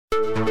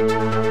Hello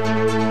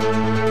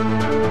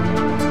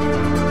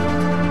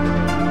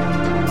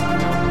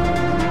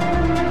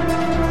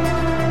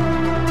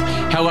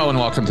and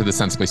welcome to the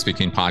Sensibly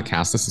Speaking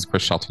podcast. This is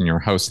Chris Shelton, your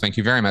host. Thank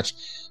you very much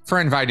for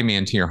inviting me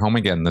into your home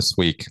again this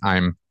week.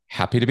 I'm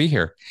happy to be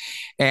here.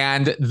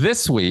 And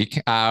this week,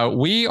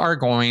 we are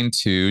going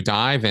to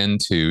dive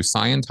into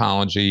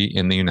Scientology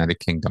in the United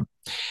Kingdom.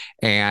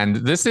 And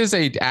this is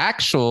a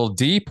actual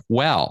deep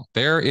well.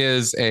 There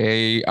is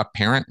a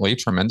apparently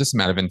tremendous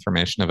amount of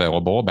information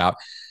available about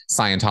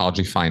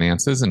Scientology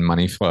finances and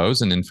money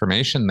flows and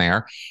information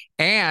there.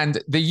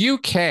 And the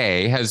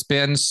UK has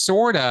been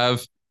sort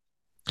of,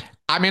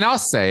 I'll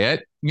say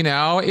it,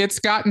 it's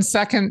gotten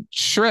second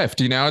shrift,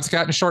 it's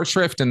gotten short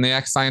shrift in the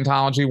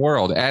ex-Scientology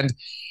world. And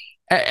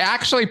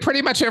actually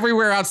pretty much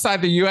everywhere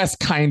outside the US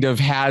kind of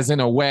has in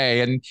a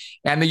way.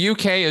 And the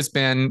UK has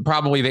been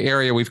probably the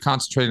area we've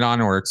concentrated on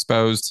or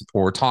exposed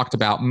or talked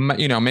about,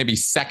 maybe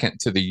second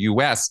to the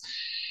US,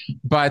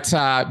 but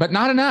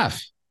not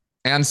enough.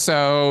 And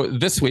so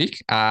this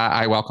week,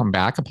 I welcome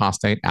back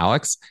Apostate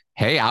Alex.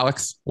 Hey,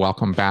 Alex,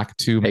 welcome back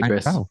to my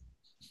Chris. show.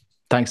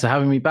 Thanks for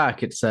having me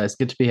back. It's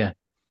good to be here.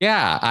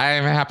 Yeah,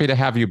 I'm happy to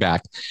have you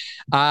back.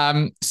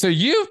 So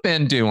you've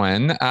been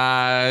kind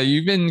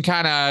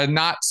of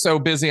not so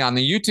busy on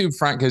the YouTube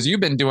front because you've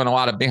been doing a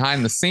lot of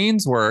behind the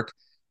scenes work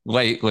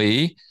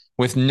lately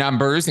with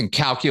numbers and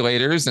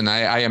calculators. And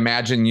I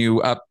imagine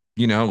you up,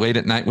 late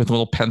at night with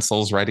little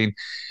pencils writing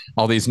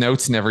all these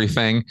notes and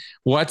everything.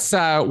 What's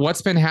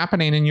been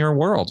happening in your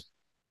world?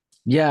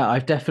 Yeah,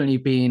 I've definitely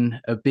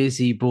been a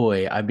busy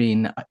boy.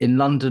 In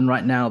London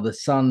right now, the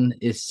sun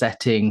is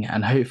setting,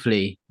 and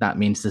hopefully that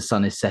means the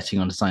sun is setting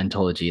on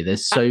Scientology.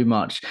 There's so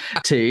much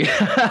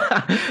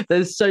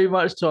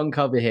to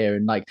uncover here,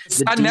 and like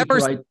the sun never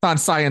sets on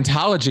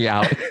Scientology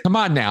out. Come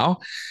on now.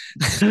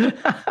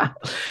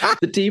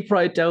 The deeper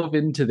I delve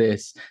into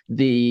this,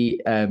 the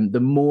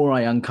more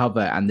I uncover,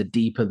 and the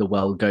deeper the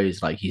well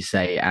goes, like you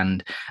say.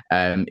 And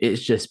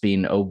it's just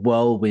been a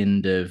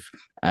whirlwind of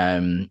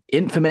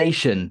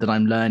information that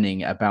I'm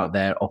learning about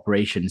their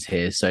operations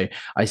here. So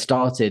I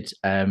started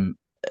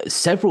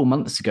several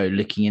months ago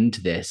looking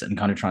into this and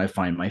kind of trying to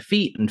find my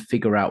feet and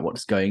figure out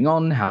what's going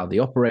on, how they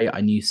operate.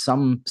 I knew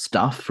some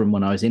stuff from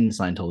when I was in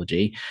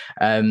Scientology.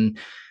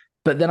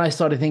 But then I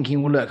started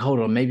thinking, well, look,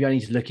 hold on, maybe I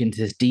need to look into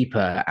this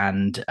deeper.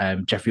 And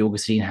Jeffrey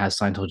Augustine has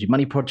Scientology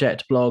Money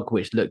Project blog,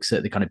 which looks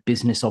at the kind of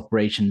business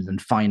operations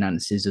and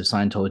finances of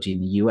Scientology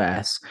in the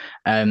US.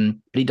 But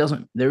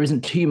there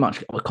isn't too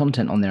much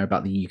content on there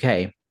about the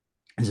UK.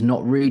 There's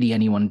not really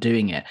anyone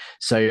doing it.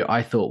 So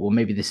I thought, well,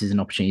 maybe this is an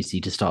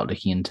opportunity to start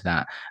looking into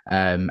that.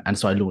 And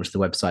so I launched the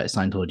website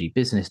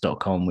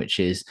Scientologybusiness.com, which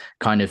is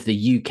kind of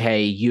the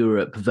UK,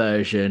 Europe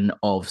version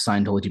of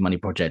Scientology Money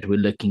Project. We're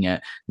looking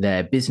at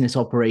their business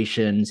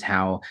operations,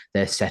 how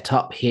they're set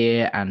up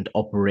here and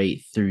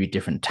operate through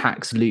different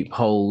tax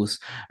loopholes,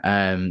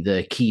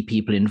 the key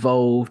people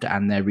involved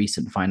and their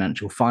recent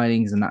financial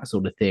filings and that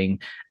sort of thing.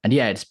 And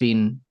yeah, it's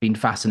been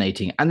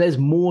fascinating. And there's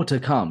more to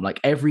come. Like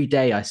every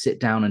day I sit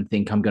down and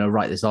think I'm going to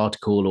write this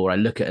article, or I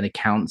look at an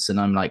accounts and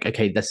I'm like,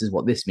 okay, this is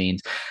what this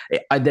means.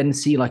 I then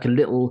see like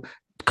a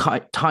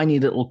tiny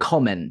little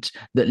comment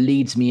that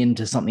leads me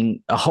into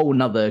a whole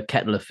nother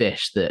kettle of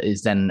fish that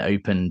is then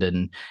opened.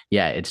 And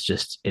yeah,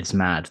 it's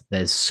mad.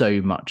 There's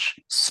so much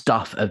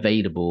stuff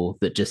available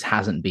that just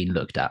hasn't been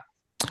looked at.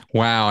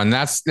 Wow. And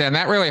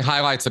that really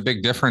highlights a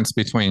big difference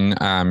between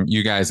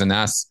you guys and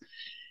us.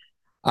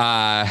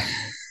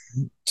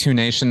 Two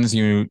nations,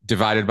 you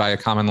divided by a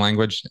common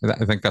language.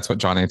 I think that's what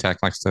John Atack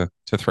likes to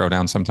throw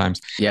down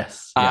sometimes.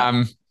 Yes.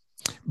 Yeah.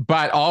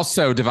 But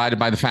also divided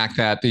by the fact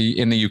that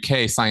in the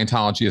UK,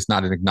 Scientology is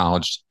not an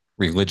acknowledged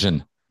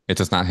religion. It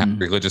does not have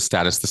religious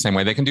status the same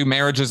way. They can do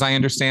marriages, I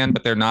understand,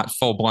 but they're not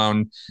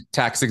full-blown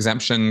tax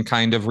exemption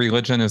kind of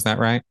religion. Is that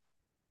right?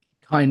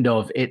 Kind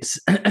of. It's,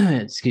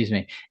 excuse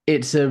me.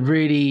 It's a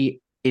really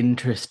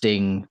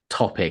interesting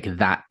topic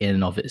that in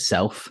and of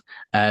itself.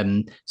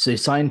 So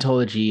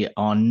Scientology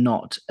are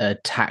not a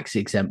tax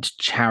exempt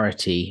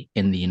charity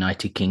in the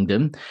United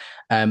Kingdom,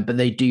 but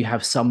they do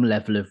have some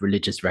level of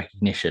religious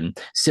recognition.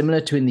 Similar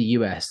to in the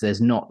US,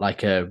 there's not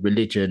like a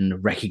religion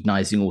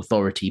recognizing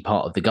authority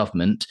part of the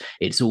government.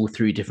 It's all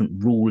through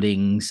different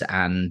rulings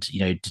and,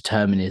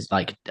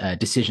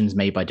 decisions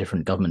made by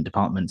different government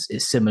departments.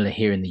 It's similar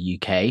here in the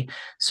UK.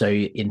 So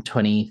in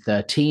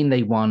 2013,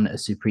 they won a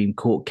Supreme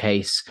Court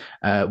case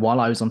while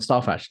I was on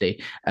staff,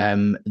 actually,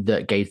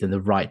 that gave them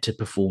the right to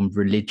perform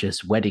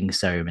religious wedding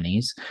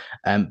ceremonies.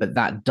 But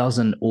that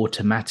doesn't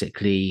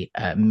automatically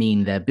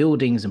mean their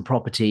buildings and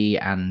property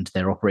and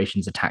their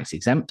operations are tax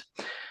exempt.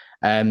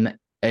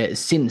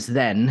 Since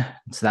then,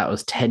 so that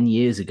was 10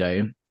 years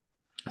ago,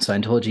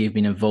 Scientology have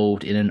been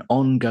involved in an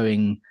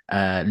ongoing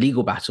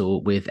legal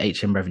battle with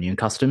HM Revenue and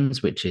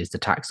Customs, which is the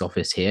tax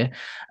office here.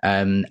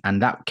 And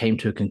that came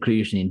to a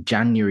conclusion in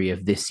January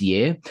of this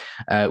year,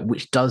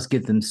 which does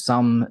give them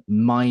some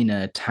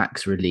minor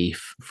tax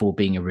relief for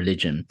being a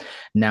religion.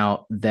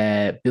 Now,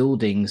 their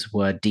buildings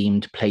were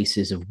deemed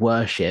places of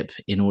worship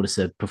in order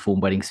to perform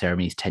wedding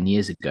ceremonies 10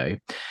 years ago.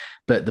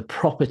 but the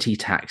property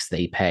tax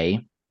they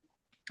pay,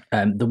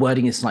 the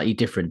wording is slightly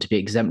different. To be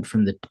exempt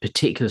from the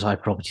particular type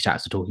of property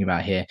tax we're talking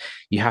about here,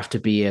 you have to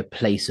be a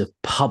place of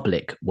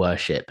public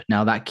worship.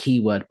 Now, that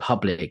keyword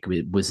public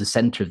was the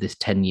center of this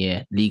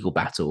 10-year legal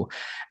battle.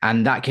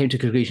 And that came to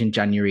conclusion in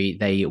January.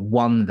 They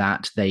won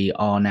that. They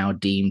are now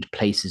deemed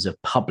places of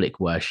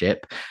public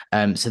worship.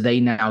 So they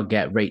now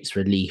get rates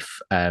relief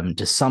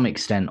to some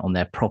extent on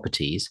their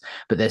properties,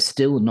 but they're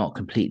still not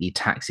completely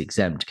tax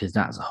exempt because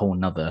that's a whole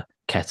nother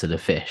kettle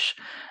of fish.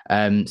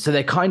 So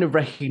they're kind of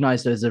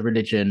recognized as a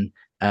religion,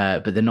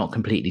 but they're not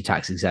completely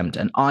tax exempt.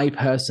 And I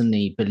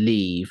personally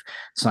believe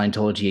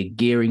Scientology are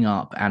gearing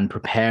up and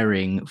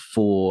preparing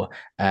for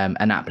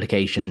an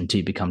application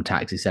to become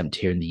tax exempt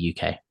here in the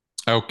UK.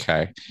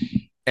 Okay.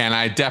 And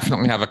I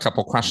definitely have a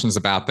couple questions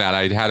about that.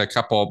 I had a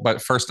couple, but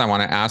first I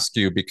want to ask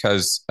you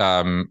because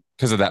of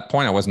that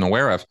point I wasn't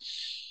aware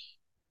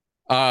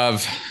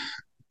of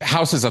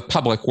houses of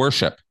public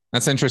worship.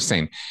 That's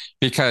interesting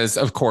because,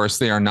 of course,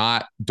 they are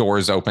not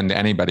doors open to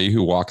anybody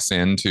who walks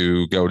in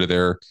to go to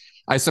their,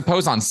 I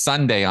suppose on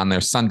Sunday, on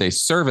their Sunday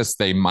service,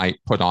 they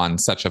might put on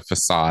such a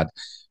facade.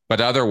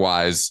 But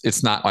otherwise,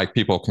 it's not like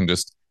people can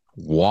just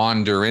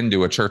wander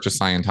into a Church of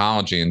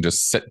Scientology and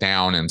just sit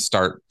down and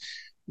start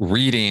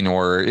reading,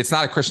 or it's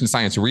not a Christian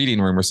Science reading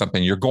room or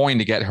something. You're going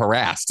to get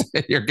harassed.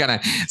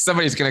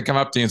 Somebody's going to come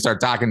up to you and start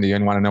talking to you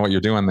and want to know what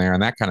you're doing there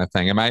and that kind of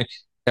thing.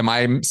 Am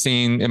I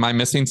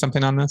missing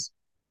something on this?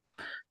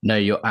 No,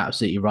 you're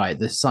absolutely right.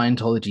 The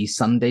Scientology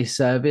Sunday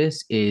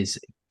service is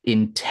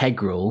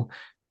integral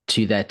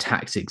to their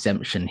tax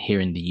exemption here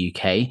in the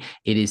UK.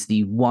 It is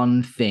the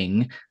one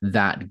thing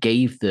that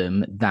gave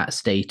them that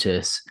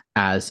status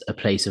as a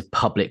place of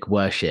public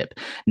worship.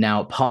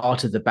 Now,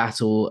 part of the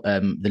battle,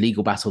 the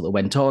legal battle that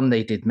went on,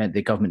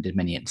 the government did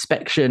many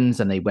inspections,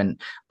 and they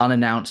went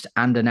unannounced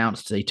and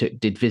announced. They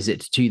did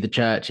visits to the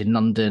church in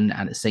London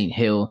and at St.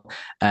 Hill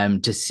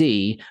to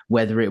see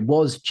whether it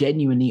was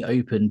genuinely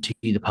open to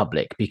the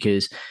public,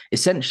 because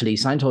essentially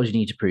Scientology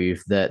need to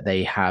prove that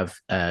they have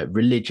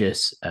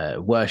religious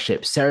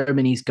worship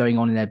ceremonies going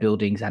on in their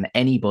buildings, and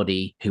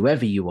anybody,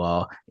 whoever you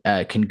are,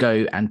 can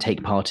go and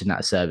take part in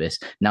that service.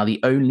 Now,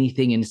 the only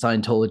thing in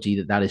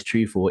Scientology that is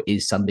true for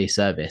is Sunday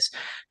service.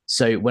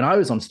 So when I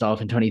was on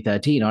staff in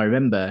 2013, I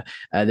remember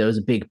there was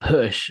a big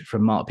push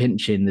from Mark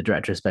Pinchin, the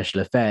Director of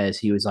Special Affairs.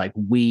 He was like,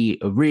 we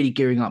are really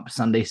gearing up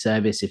Sunday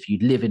service. If you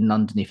live in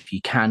London, if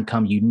you can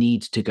come, you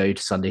need to go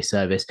to Sunday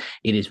service.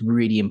 It is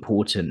really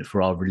important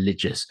for our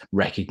religious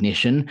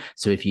recognition.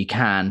 So if you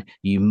can,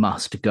 you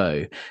must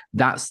go.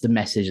 That's the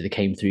message that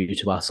came through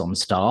to us on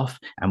staff.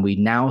 And we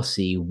now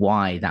see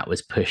why that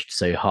was pushed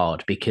so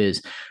hard,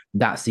 because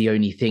that's the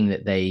only thing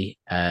that they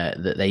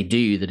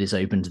do that is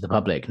open to the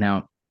public.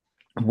 Now,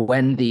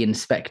 when the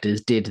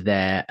inspectors did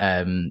their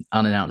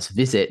unannounced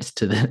visit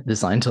to the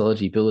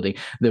Scientology building,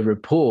 the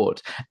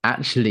report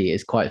actually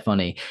is quite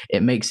funny.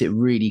 It makes it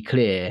really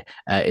clear,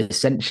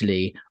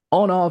 essentially,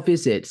 on our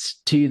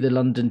visits to the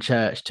London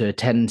church to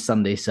attend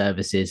Sunday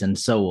services and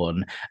so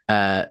on,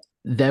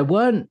 there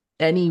wasn't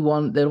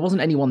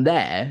anyone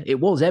there.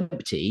 It was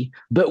empty,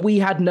 but we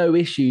had no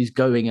issues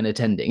going and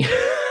attending.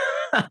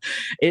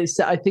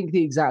 I think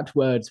the exact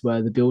words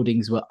were the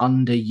buildings were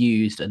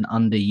underused and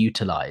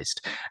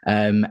underutilized,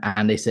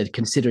 and they said,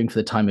 considering for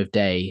the time of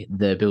day,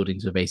 the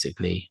buildings were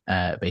basically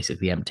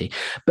empty.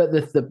 But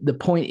the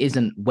point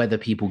isn't whether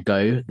people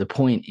go. The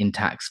point in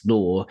tax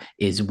law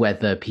is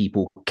whether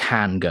people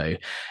can go.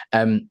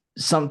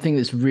 Something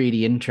that's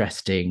really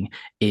interesting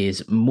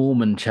is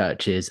Mormon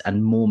churches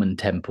and Mormon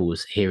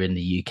temples here in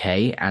the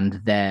UK and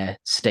their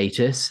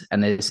status,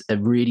 and there's a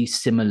really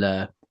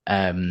similar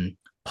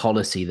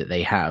policy that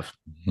they have.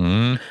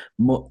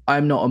 Mm-hmm.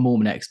 I'm not a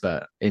Mormon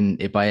expert in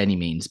it by any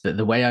means, but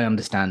the way I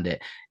understand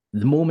it,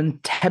 the Mormon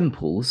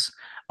temples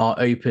are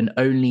open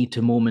only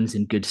to Mormons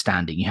in good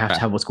standing. You have to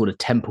have what's called a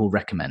temple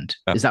recommend.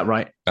 Is that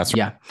right? That's right.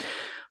 Yeah.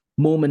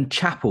 Mormon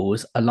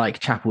chapels are like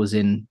chapels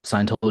in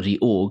Scientology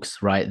orgs,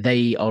 right?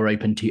 They are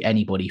open to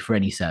anybody for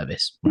any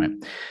service, right?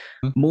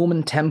 Mm-hmm.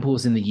 Mormon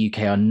temples in the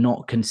UK are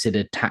not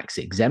considered tax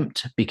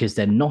exempt because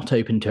they're not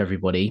open to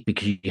everybody,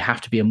 because you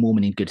have to be a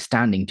Mormon in good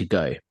standing to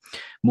go.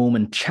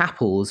 Mormon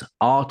chapels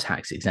are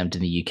tax exempt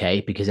in the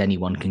UK because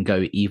anyone can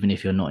go, even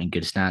if you're not in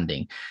good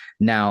standing.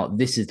 Now,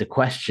 this is the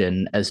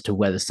question as to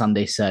whether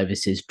Sunday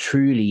service is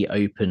truly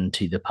open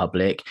to the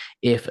public.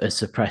 If a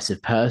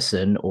suppressive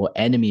person or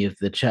enemy of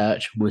the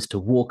church was to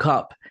walk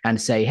up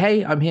and say,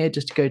 hey, I'm here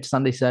just to go to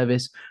Sunday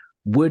service,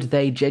 would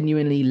they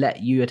genuinely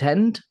let you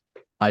attend?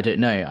 I don't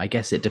know. I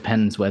guess it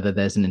depends whether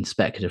there's an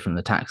inspector from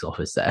the tax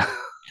office there.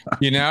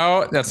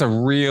 That's a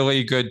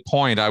really good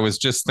point. I was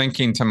just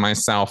thinking to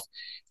myself,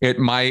 it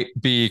might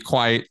be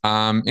quite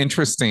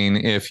interesting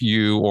if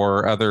you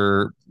or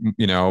other,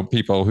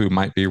 people who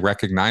might be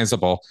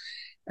recognizable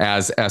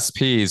as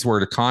SPs were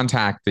to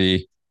contact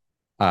the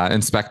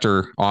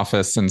inspector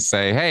office and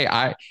say, hey,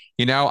 I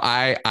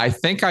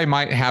think I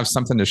might have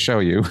something to show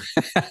you.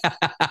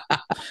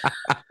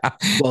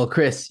 Well,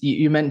 Chris,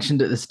 you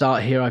mentioned at the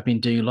start here, I've been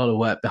doing a lot of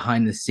work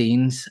behind the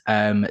scenes.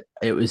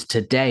 It was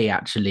today,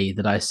 actually,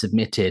 that I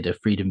submitted a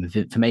Freedom of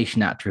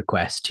Information Act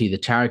request to the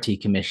Charity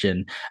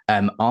Commission,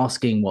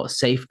 asking what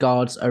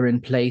safeguards are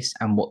in place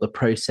and what the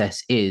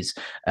process is.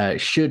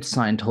 Should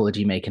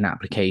Scientology make an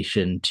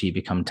application to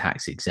become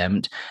tax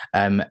exempt?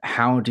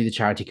 How do the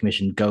Charity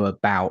Commission go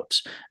about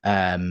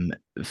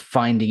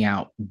finding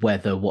out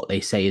whether what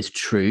they say is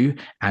true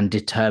and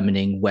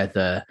determining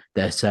whether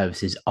their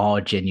services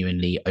are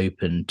genuinely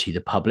open to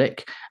the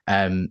public?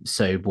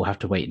 So we'll have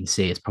to wait and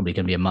see. It's probably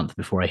going to be a month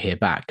before I hear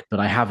back, but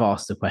I have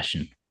asked the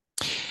question.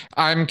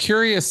 I'm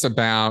curious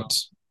about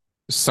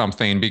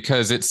something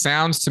because it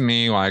sounds to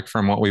me like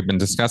from what we've been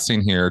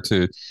discussing here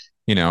is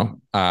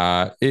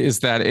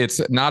that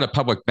it's not a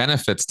public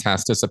benefits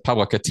test, it's a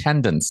public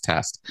attendance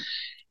test.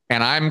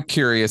 And I'm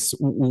curious,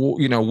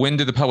 when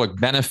do the public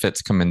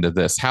benefits come into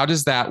this? How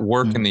does that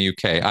work in the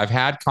UK? I've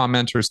had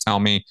commenters tell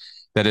me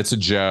that it's a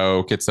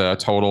joke, it's a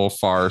total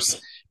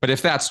farce. But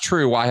if that's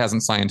true, why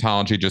hasn't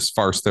Scientology just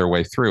farced their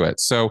way through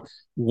it? So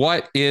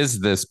what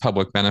is this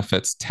public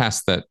benefits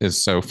test that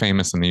is so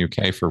famous in the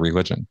UK for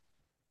religion?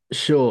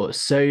 Sure.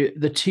 So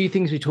the two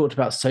things we talked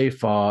about so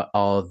far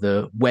are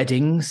the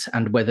weddings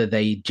and whether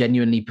they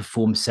genuinely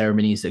perform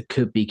ceremonies that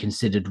could be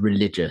considered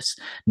religious.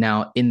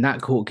 Now, in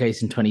that court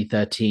case in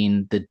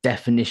 2013, the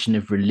definition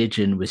of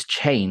religion was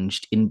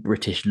changed in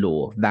British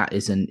law. That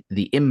is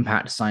the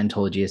impact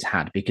Scientology has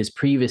had, because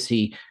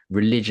previously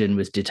religion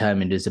was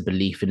determined as a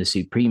belief in a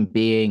supreme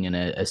being and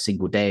a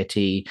single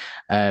deity.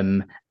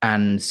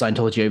 And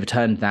Scientology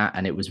overturned that,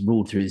 and it was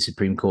ruled through the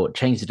Supreme Court,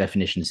 changed the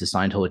definition so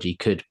Scientology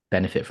could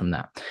benefit from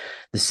that.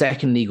 The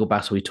second legal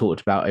battle we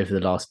talked about over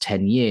the last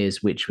 10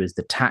 years, which was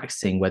the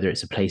taxing, whether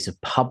it's a place of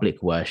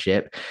public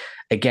worship.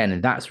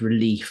 Again, that's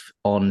relief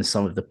on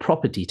some of the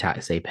property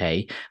tax they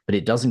pay, but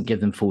it doesn't give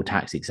them full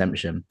tax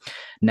exemption.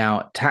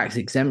 Now, tax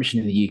exemption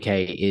in the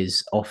UK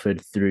is offered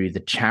through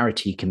the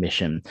Charity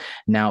Commission.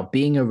 Now,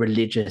 being a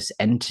religious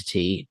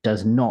entity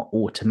does not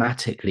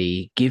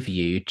automatically give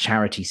you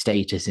charity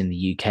status in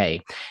the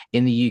UK.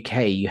 In the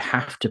UK, you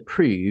have to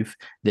prove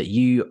that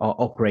you are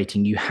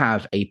operating, you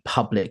have a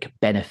public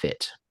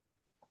benefit.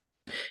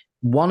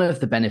 One of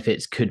the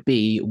benefits could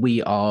be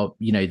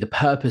the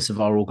purpose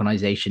of our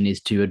organization is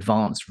to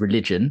advance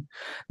religion.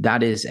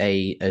 That is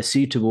a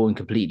suitable and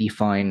completely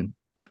fine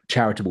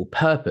charitable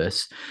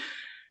purpose,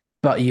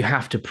 but you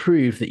have to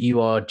prove that you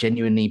are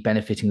genuinely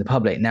benefiting the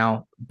public.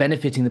 Now,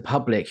 benefiting the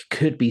public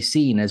could be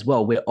seen as,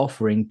 well, we're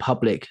offering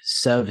public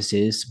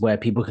services where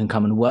people can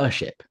come and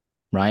worship.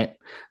 Right?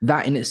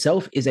 That in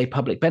itself is a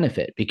public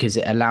benefit because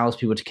it allows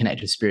people to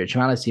connect with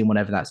spirituality and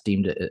whatever that's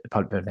deemed a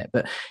public benefit.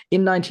 But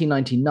in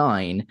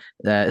 1999,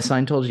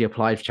 Scientology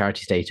applied for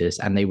charity status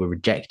and they were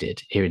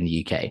rejected here in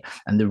the UK.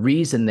 And the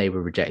reason they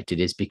were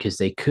rejected is because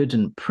they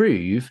couldn't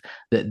prove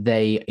that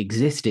they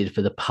existed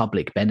for the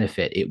public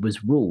benefit. It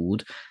was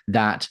ruled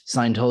that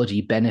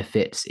Scientology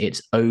benefits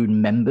its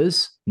own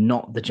members,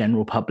 not the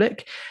general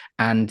public.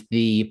 And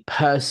the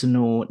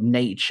personal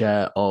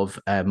nature of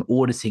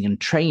auditing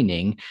and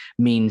training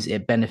means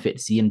it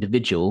benefits the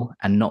individual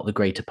and not the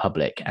greater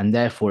public. And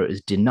therefore, it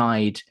was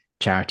denied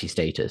charity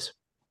status.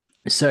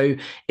 So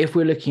if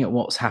we're looking at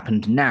what's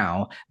happened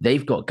now,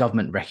 they've got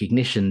government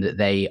recognition that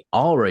they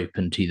are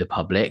open to the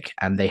public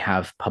and they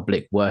have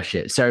public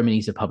worship,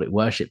 ceremonies of public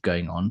worship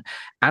going on,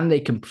 and they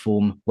can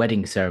perform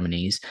wedding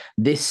ceremonies.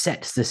 This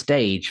sets the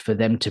stage for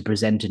them to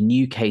present a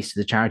new case to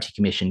the Charity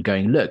Commission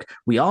going, look,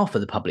 we are for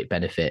the public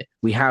benefit.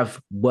 We have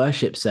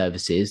worship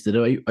services that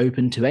are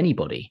open to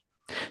anybody.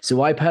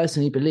 So I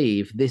personally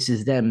believe this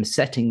is them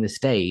setting the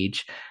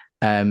stage.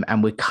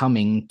 And we're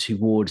coming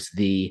towards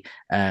the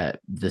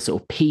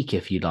sort of peak,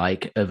 if you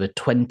like, of a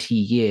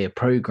 20-year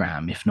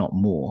program, if not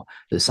more,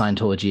 that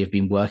Scientology have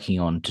been working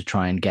on to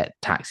try and get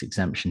tax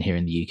exemption here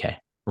in the UK.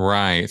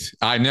 Right.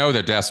 I know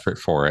they're desperate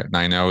for it, and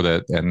I know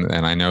that, and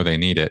I know they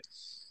need it.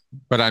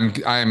 But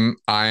I'm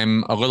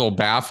a little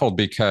baffled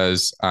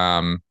because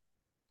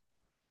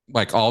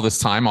like all this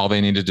time, all they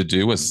needed to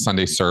do was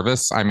Sunday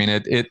service. I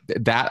mean,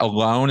 that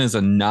alone is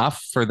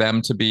enough for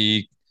them to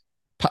be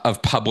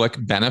of public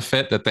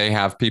benefit, that they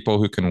have people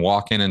who can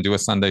walk in and do a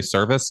Sunday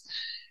service.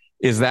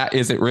 Is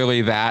it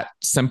really that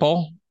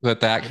simple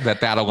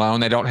that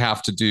alone? They don't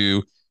have to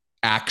do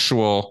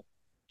actual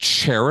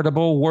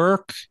charitable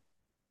work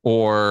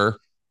or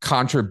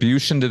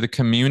contribution to the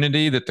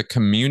community that the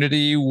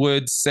community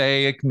would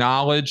say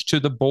acknowledge to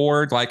the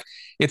board. Like,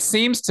 it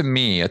seems to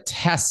me a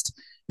test,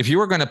 if you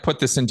were going to put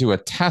this into a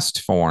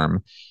test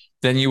form,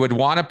 then you would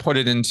want to put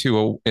it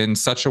in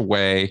such a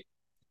way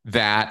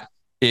that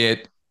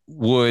it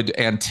would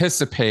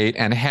anticipate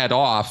and head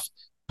off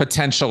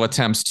potential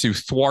attempts to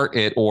thwart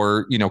it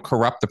or,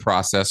 corrupt the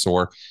process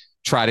or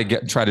try to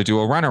do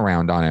a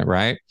runaround on it.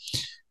 Right.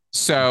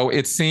 So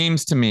it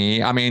seems to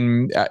me, I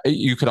mean,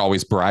 you could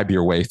always bribe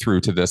your way through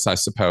to this, I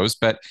suppose,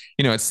 but,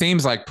 it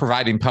seems like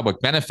providing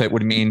public benefit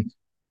would mean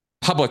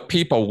public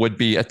people would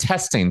be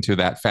attesting to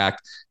that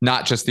fact,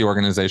 not just the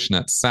organization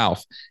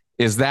itself.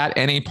 Is that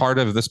any part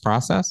of this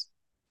process?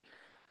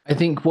 I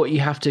think what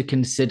you have to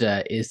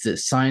consider is that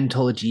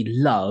Scientology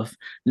love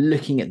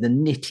looking at the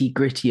nitty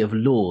gritty of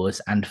laws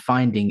and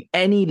finding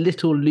any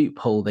little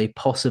loophole they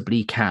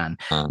possibly can.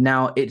 Uh,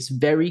 Now, it's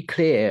very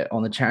clear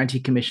on the Charity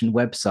Commission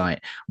website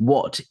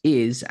what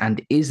is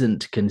and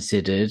isn't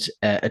considered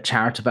a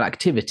charitable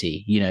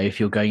activity. You know, if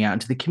you're going out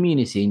into the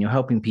community and you're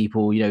helping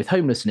people, you know, with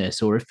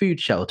homelessness or a food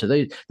shelter,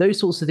 those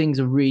sorts of things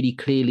are really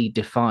clearly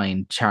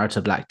defined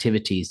charitable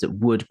activities that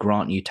would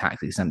grant you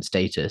tax exempt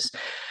status.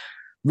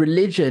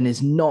 Religion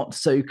is not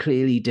so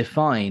clearly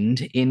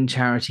defined in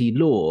charity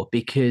law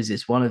because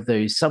it's one of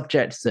those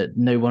subjects that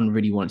no one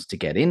really wants to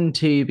get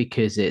into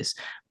because it's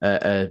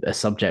a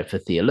subject for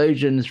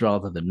theologians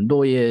rather than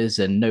lawyers,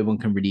 and no one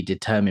can really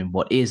determine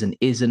what is and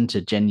isn't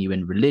a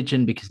genuine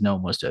religion because no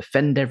one wants to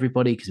offend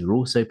everybody because we're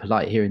all so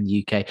polite here in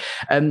the UK.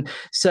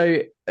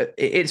 So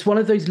it's one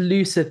of those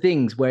looser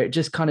things where it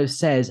just kind of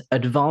says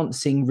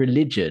advancing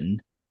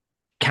religion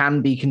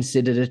can be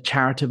considered a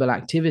charitable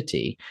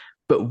activity,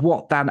 but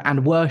what that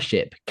and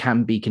worship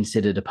can be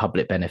considered a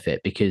public benefit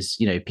because,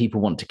 you know,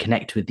 people want to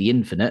connect with the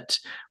infinite.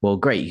 Well,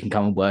 great, you can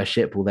come and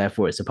worship, well,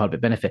 therefore it's a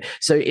public benefit.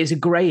 So it's a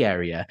gray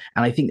area,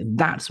 and I think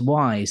that's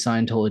why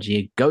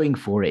Scientology are going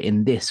for it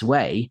in this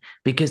way,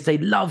 because they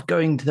love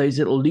going to those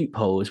little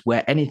loopholes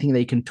where anything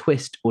they can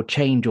twist or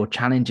change or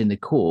challenge in the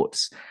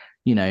courts,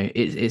 you know,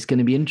 it's going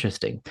to be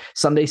interesting.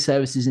 Sunday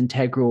service is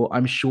integral.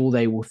 I'm sure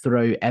they will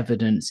throw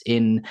evidence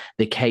in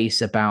the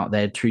case about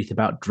their Truth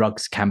About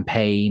Drugs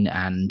campaign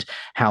and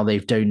how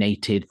they've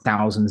donated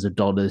thousands of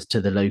dollars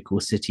to the local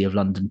City of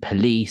London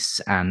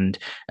police, and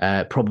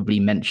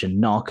probably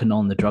mention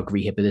Narconon, the drug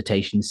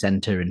rehabilitation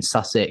centre in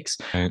Sussex.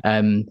 right.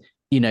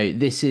 You know,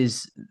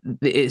 it's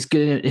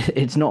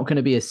not going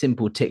to be a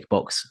simple tick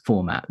box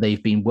format.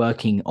 They've been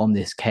working on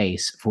this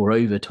case for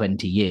over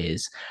 20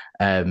 years.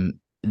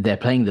 They're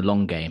playing the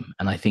long game,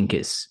 and I think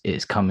it's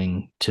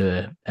coming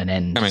to an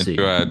end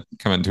soon.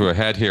 Coming to a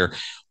head here.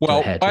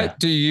 Well, what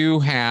do you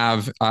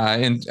have?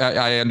 And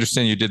I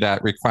understand you did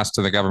that request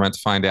to the government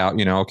to find out,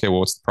 you know, okay,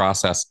 well, what's the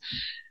process?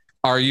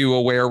 Are you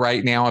aware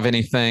right now of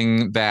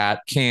anything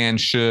that can,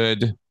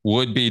 should,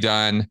 would be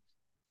done?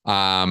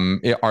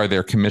 Are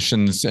there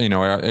commissions? You know,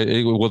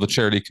 will the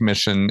Charity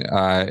Commission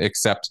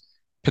accept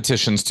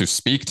petitions to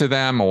speak to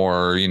them,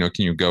 or, you know,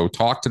 can you go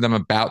talk to them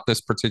about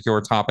this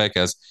particular topic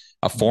as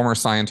a former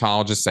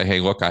Scientologist? Say, hey,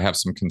 look, I have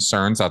some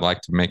concerns. I'd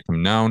like to make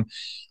them known.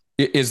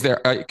 Is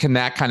there, can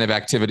that kind of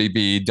activity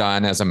be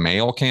done as a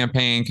mail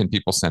campaign? Can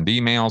people send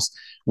emails?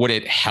 Would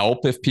it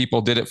help if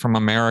people did it from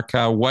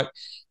America? What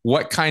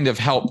kind of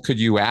help could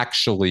you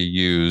actually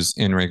use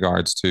in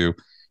regards to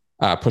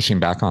pushing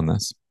back on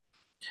this?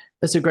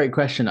 That's a great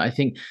question. I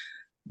think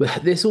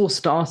this all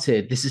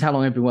started, this is how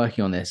long I've been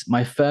working on this.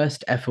 My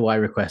first FOI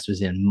request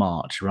was in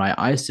March, right?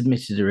 I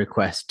submitted a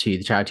request to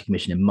the Charity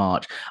Commission in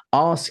March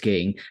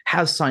asking,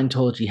 has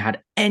Scientology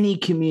had any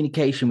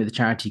communication with the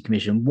Charity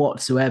Commission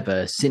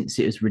whatsoever since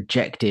it was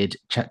rejected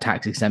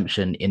tax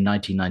exemption in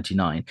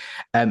 1999?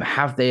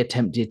 Have they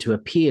attempted to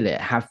appeal it?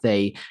 Have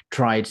they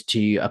tried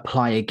to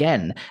apply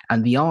again?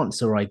 And the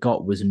answer I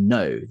got was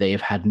no. They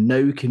have had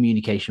no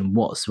communication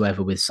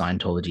whatsoever with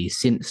Scientology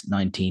since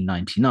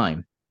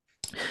 1999.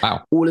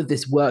 Wow. All of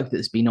this work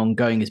that's been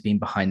ongoing has been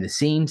behind the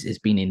scenes. It's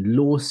been in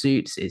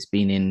lawsuits. It's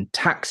been in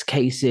tax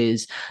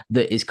cases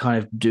that is kind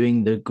of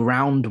doing the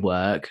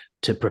groundwork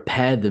to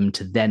prepare them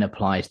to then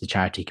apply to the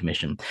Charity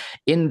Commission.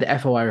 In the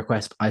FOI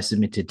request I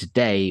submitted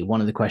today, one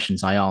of the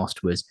questions I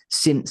asked was,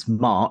 since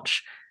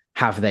March,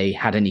 have they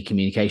had any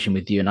communication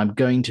with you? And I'm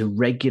going to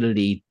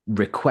regularly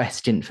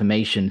request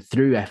information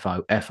through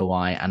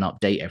FOI and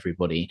update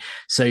everybody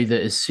so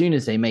that as soon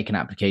as they make an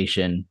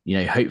application, you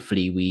know,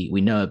 hopefully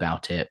we know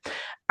about it.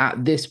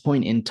 At this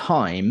point in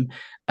time,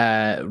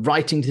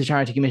 writing to the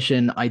Charity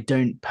Commission, I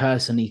don't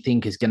personally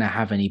think is going to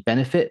have any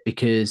benefit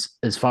because,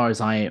 as far as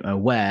I am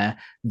aware,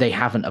 they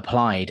haven't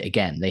applied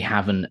again. They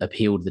haven't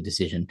appealed the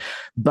decision.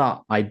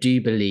 But I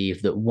do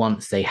believe that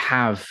once they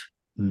have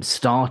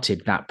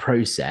started that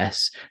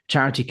process,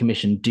 Charity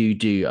Commission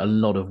do a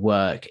lot of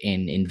work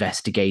in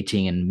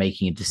investigating and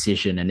making a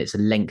decision, and it's a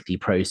lengthy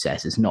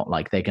process. It's not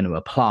like they're going to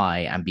apply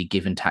and be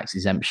given tax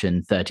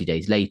exemption 30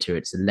 days later.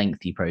 It's a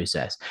lengthy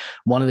process.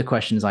 One of the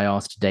questions I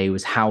asked today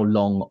was, how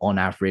long on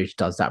average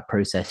does that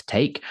process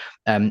take?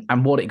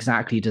 And what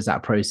exactly does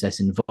that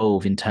process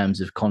involve in terms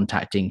of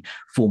contacting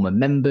former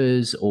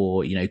members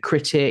or, you know,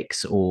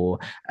 critics or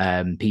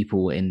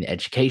people in the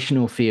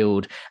educational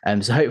field?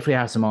 So hopefully I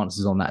have some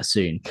answers on that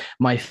soon.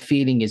 My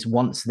feeling is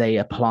once they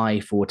apply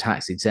for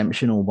tax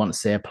exemption or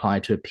once they apply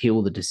to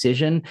appeal the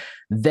decision,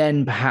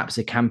 then perhaps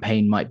a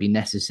campaign might be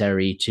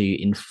necessary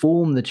to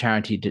inform the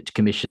Charity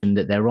Commission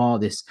that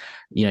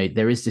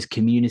there is this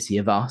community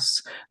of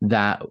us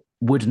that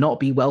would not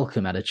be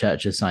welcome at a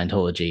Church of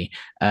Scientology,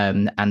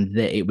 and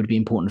that it would be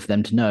important for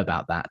them to know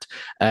about that.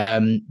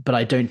 But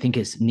I don't think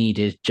it's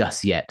needed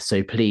just yet.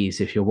 So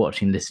please, if you're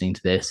watching, listening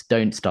to this,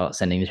 don't start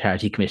sending the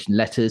Charity Commission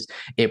letters.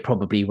 It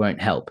probably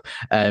won't help.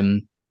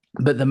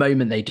 But the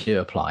moment they do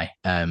apply,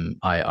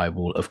 I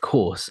will, of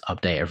course,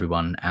 update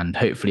everyone, and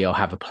hopefully I'll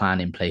have a plan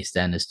in place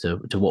then as to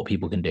what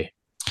people can do.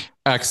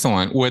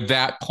 Excellent. Would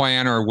that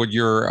plan or would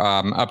your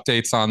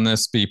updates on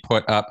this be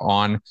put up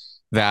on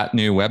that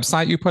new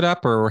website you put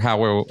up, or how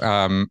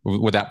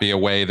would that be a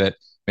way that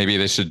maybe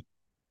they should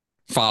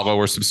follow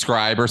or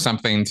subscribe or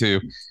something to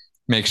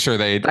make sure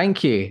they?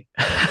 Thank you.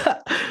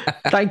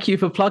 Thank you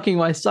for plugging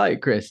my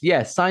site, Chris.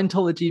 Yes,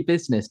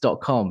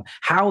 Scientologybusiness.com.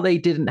 How they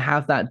didn't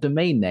have that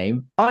domain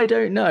name, I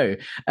don't know.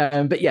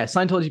 But yeah,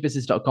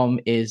 Scientologybusiness.com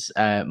is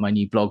my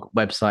new blog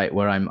website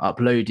where I'm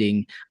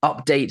uploading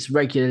updates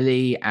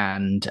regularly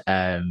and,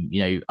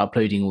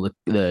 uploading all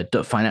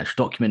the financial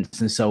documents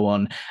and so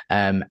on,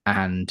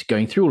 and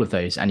going through all of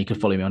those. And you can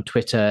follow me on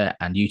Twitter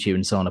and YouTube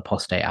and so on,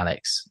 Apostate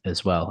Alex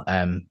as well.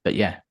 But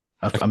yeah,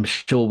 I'm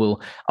sure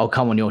I'll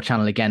come on your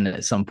channel again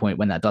at some point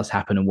when that does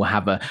happen, and we'll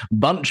have a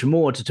bunch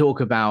more to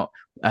talk about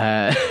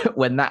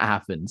when that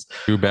happens.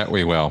 You bet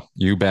we will.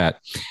 You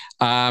bet.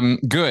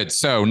 Good.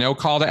 So no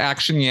call to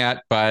action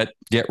yet, but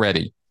get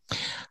ready.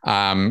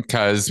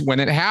 Because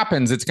when it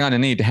happens, it's going to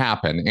need to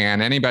happen.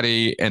 And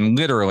anybody, and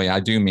literally,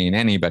 I do mean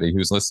anybody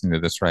who's listening to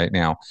this right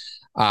now,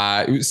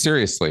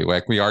 seriously,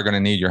 like, we are going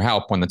to need your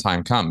help when the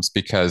time comes,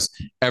 because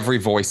every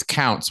voice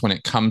counts when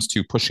it comes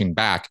to pushing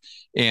back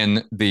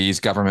in these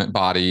government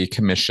body,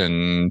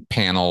 commission,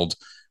 paneled,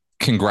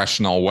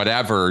 congressional,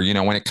 whatever,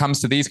 when it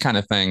comes to these kind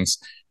of things,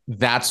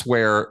 that's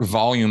where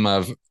volume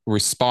of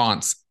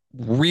response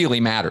really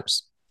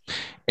matters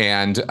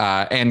and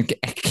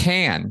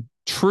can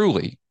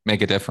truly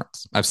make a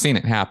difference. I've seen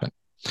it happen.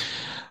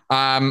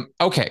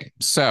 Okay,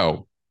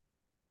 so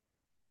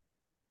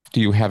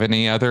do you have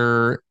any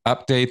other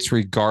updates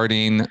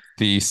regarding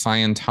the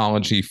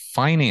Scientology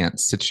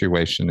finance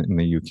situation in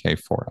the UK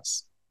for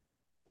us?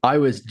 I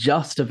was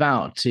just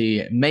about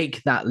to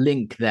make that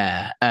link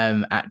there,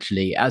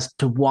 actually, as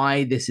to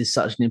why this is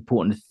such an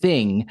important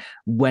thing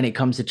when it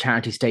comes to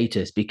charity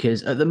status,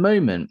 because at the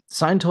moment,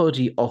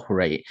 Scientology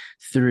operate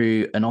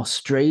through an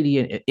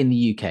Australian, in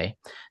the UK,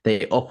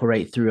 they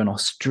operate through an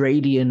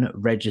Australian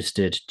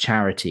registered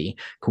charity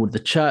called the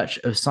Church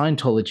of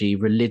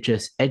Scientology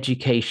Religious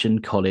Education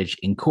College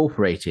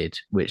Incorporated,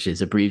 which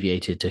is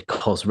abbreviated to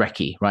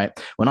COSRECI, right?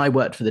 When I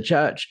worked for the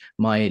church,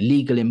 my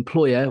legal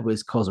employer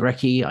was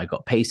COSRECI. I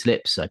got pay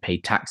slips, I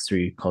paid tax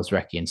through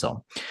COSRECI and so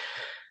on.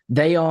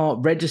 They are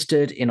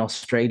registered in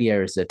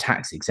Australia as a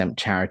tax-exempt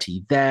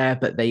charity there,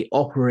 but they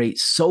operate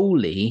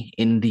solely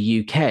in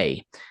the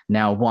UK.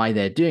 Now, why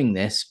they're doing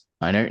this,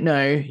 I don't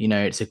know.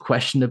 It's a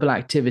questionable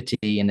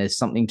activity and there's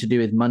something to do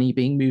with money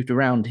being moved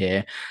around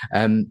here.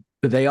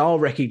 But they are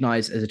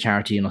recognized as a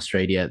charity in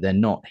Australia. They're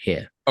not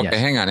here. Okay, yes.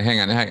 hang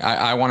on.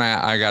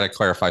 I got to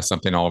clarify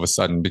something all of a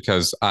sudden,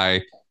 because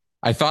I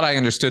thought I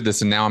understood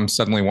this and now I'm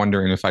suddenly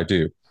wondering if I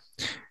do.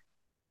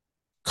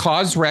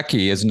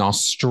 COSRECI is an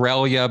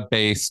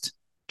Australia-based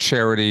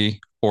charity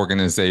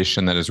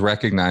organization that is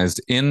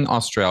recognized in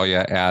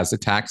Australia as a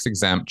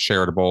tax-exempt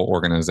charitable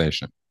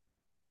organization.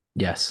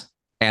 Yes.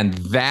 And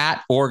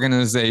that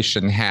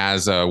organization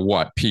has a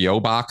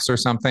PO box or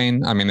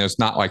something? I mean, there's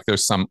not like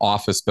there's some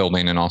office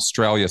building in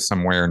Australia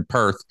somewhere in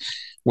Perth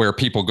where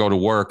people go to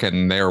work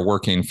and they're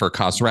working for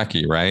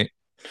COSRECI, right?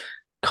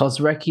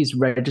 COSRECI's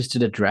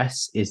registered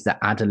address is the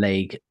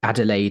Adelaide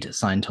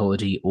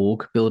Scientology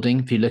org building.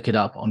 If you look it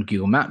up on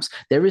Google Maps,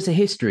 there is a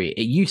history.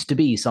 It used to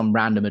be some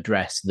random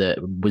address that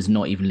was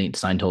not even linked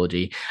to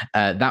Scientology.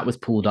 That was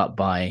pulled up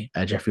by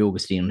Jeffrey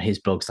Augustine on his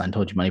blog,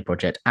 Scientology Money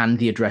Project, and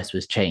the address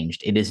was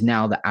changed. It is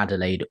now the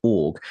Adelaide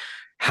org.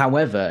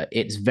 However,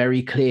 it's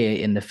very clear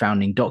in the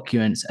founding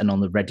documents and on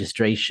the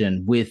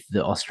registration with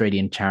the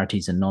Australian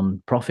Charities and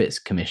Non-Profits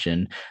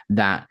Commission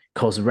that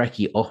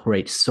COSRECI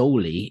operates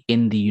solely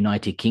in the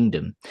United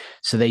Kingdom.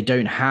 So they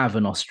don't have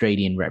an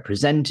Australian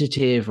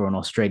representative or an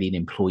Australian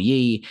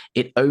employee.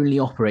 It only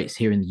operates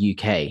here in the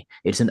UK.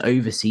 It's an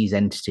overseas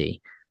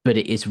entity, but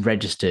it is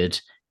registered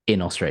in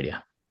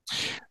Australia.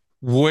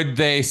 Would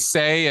they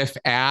say, if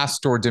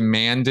asked or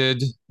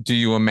demanded, do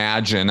you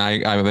imagine,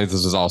 I this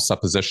is all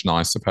suppositional,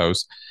 I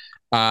suppose,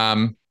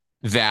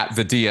 that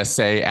the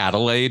DSA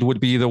Adelaide would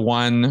be the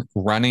one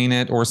running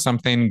it or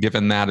something,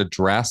 given that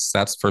address?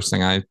 That's the first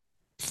thing I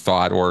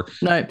thought. Or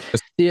no,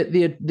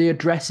 the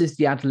address is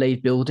the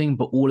Adelaide building,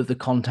 but all of the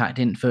contact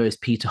info is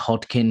Peter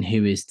Hodkin,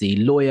 who is the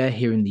lawyer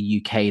here in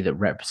the UK that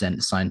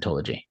represents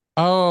Scientology.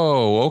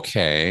 Oh,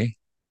 okay.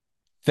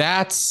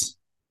 That's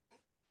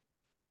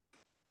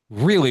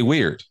really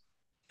weird.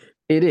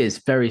 It is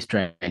very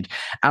strange. And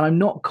I'm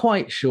not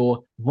quite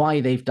sure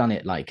why they've done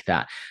it like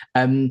that.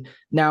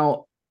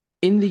 Now,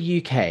 in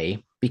the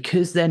UK,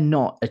 because they're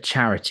not a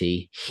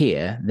charity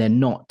here, they're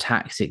not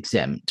tax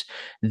exempt,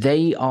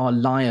 they are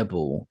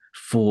liable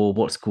for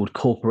what's called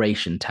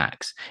corporation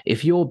tax.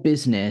 If your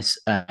business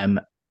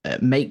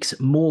makes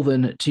more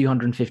than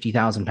 £250,000,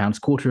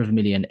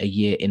 £250,000 a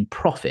year in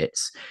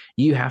profits,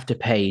 you have to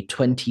pay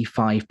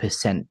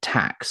 25%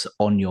 tax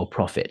on your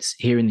profits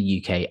here in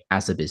the UK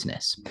as a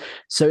business.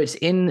 So it's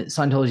in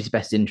Scientology's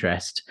best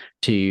interest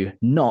to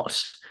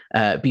not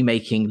be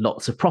making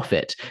lots of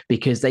profit,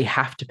 because they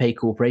have to pay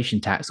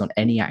corporation tax on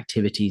any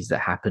activities that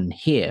happen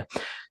here.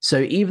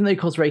 So even though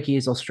COSRECI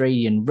is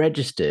Australian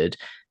registered,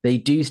 they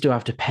do still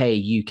have to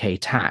pay UK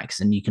tax.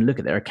 And you can look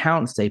at their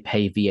accounts. They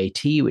pay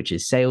VAT, which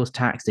is sales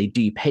tax. They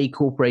do pay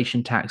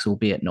corporation tax,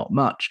 albeit not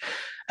much.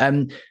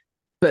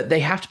 But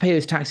they have to pay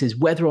those taxes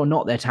whether or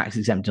not they're tax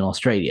exempt in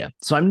Australia.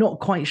 So I'm not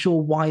quite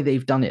sure why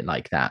they've done it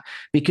like that,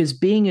 because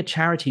being a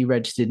charity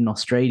registered in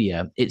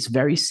Australia, it's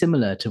very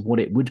similar to what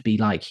it would be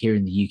like here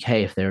in the UK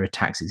if they're a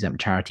tax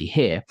exempt charity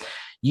here.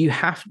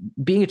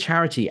 Being a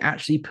charity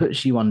actually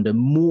puts you under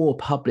more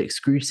public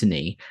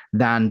scrutiny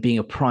than being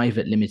a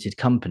private limited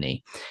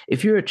company.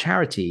 If you're a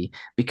charity,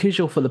 because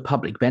you're for the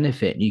public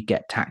benefit and you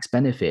get tax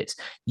benefits,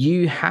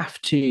 you have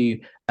to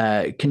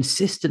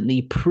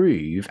consistently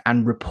prove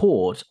and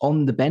report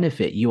on the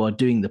benefit you are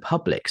doing the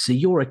public. So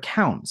your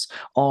accounts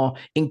are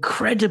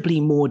incredibly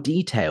more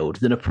detailed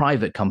than a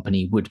private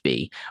company would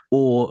be.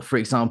 Or, for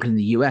example, in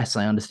the US,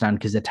 I understand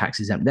because they're tax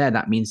exempt there,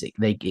 that means it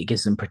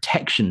gives them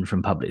protection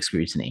from public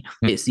scrutiny.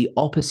 It's the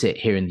opposite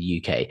here in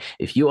the UK.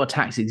 If you are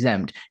tax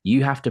exempt,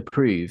 you have to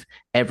prove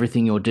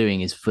everything you're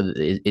doing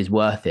is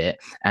worth it,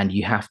 and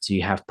you have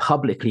to have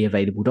publicly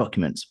available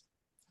documents.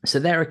 So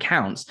their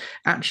accounts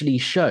actually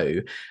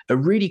show a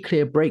really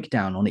clear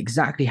breakdown on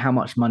exactly how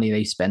much money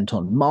they spent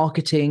on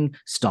marketing,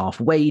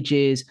 staff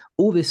wages,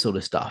 all this sort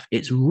of stuff.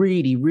 It's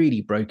really,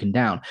 really broken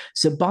down.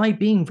 So by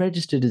being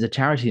registered as a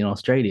charity in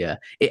Australia,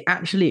 it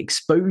actually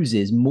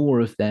exposes more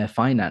of their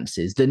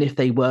finances than if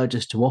they were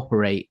just to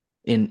operate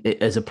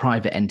as a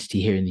private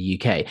entity here in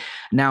the UK.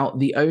 Now,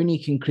 the only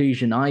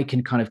conclusion I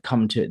can kind of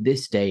come to at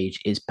this stage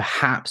is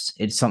perhaps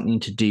it's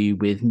something to do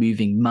with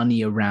moving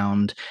money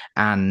around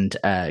and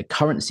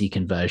currency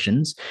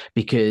conversions,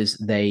 because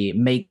they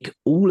make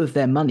all of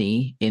their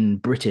money in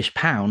British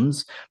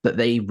pounds, but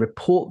they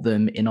report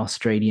them in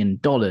Australian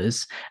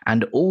dollars,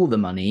 and all the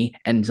money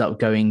ends up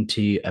going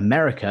to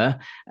America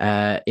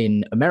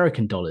in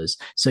American dollars.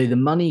 So the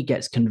money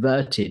gets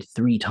converted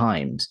 3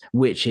 times,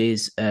 which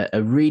is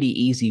a really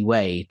easy way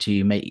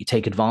to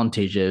take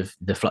advantage of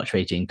the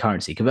fluctuating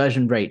currency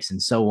conversion rates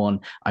and so on.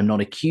 I'm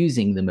not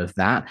accusing them of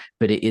that,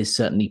 but it is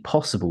certainly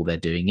possible they're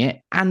doing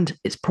it, and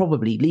it's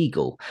probably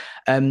legal.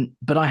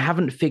 But I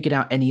haven't figured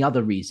out any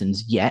other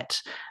reasons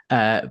yet.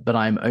 But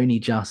I'm only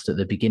just at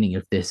the beginning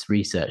of this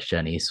research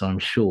journey, so I'm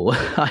sure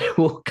I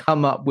will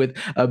come up with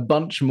a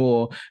bunch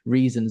more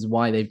reasons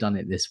why they've done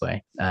it this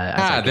way.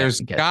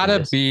 There's got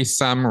to be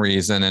some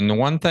reason. And the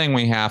one thing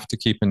we have to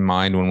keep in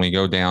mind when we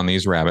go down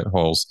these rabbit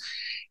holes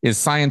is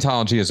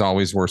Scientology is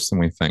always worse than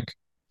we think.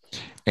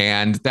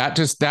 And that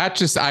just,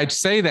 I'd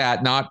say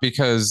that not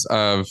because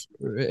of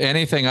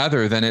anything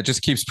other than it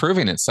just keeps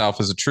proving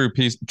itself as a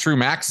true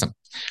maxim.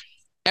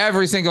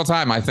 Every single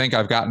time I think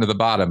I've gotten to the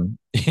bottom,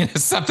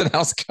 something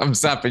else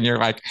comes up and you're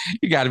like,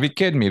 you got to be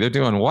kidding me. They're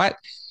doing what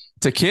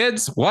to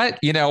kids? What,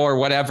 or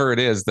whatever it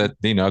is that,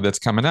 that's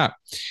coming up.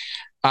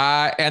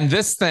 And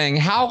this thing,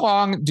 how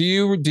long do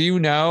you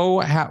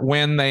know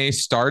when they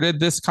started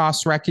this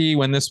cost recce,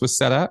 when this was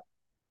set up?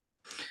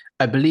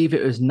 I believe it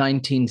was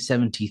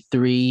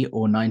 1973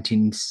 or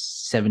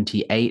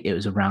 1978. It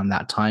was around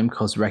that time.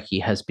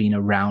 Cosrecchi has been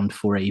around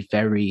for a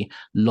very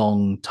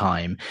long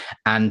time,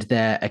 and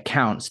their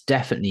accounts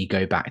definitely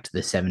go back to the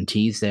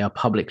 70s. They are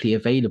publicly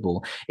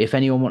available. If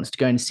anyone wants to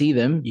go and see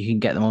them, you can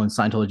get them on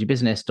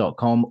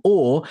Scientologybusiness.com,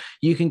 or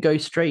you can go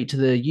straight to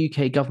the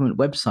UK government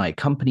website.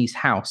 Companies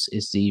House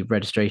is the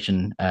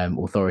registration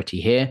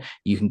authority here.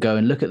 You can go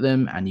and look at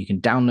them, and you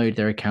can download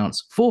their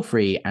accounts for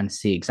free and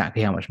see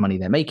exactly how much money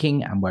they're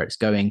making and where it's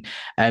going.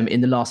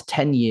 In the last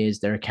 10 years,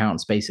 their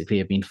accounts basically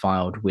have been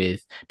filed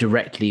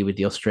directly with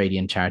the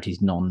Australian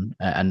Charities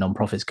and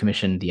Non-Profits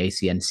Commission, the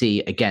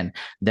ACNC. Again,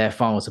 their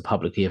files are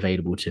publicly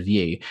available to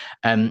view.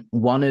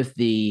 One of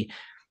the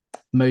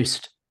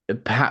most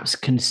perhaps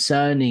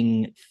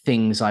concerning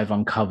things I've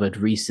uncovered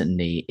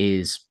recently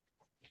is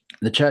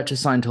the Church of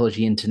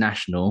Scientology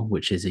International,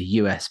 which is a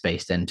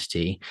US-based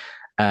entity,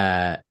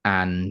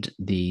 and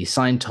the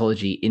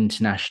Scientology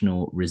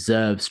International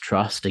Reserves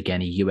Trust,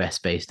 again, a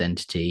US-based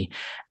entity,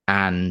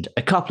 and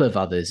a couple of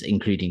others,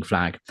 including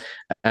Flag,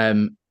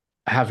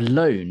 have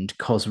loaned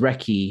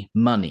Cosrecchi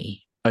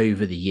money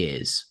over the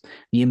years.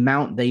 The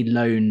amount they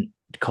loan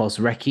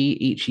Cosrecchi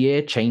each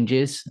year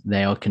changes.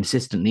 They are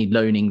consistently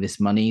loaning this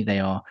money. They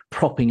are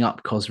propping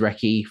up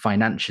Cosrecchi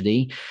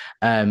financially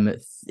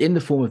in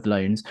the form of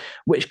loans,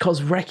 which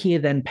Cosrecchi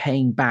are then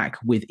paying back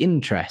with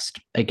interest.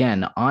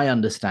 Again, I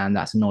understand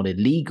that's not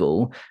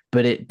illegal,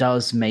 but it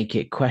does make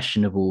it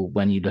questionable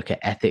when you look at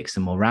ethics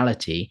and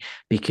morality,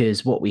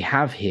 because what we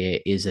have here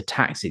is a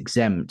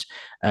tax-exempt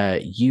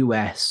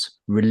US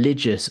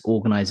religious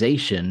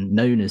organization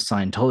known as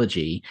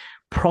Scientology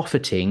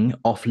profiting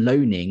off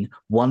loaning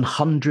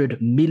 $100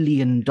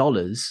 million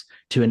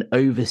to an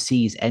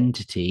overseas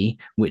entity,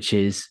 which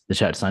is the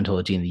Church of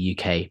Scientology in the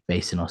UK,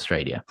 based in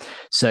Australia.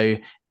 So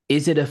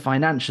is it a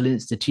financial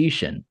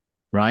institution,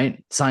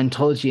 right?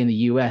 Scientology in the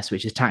US,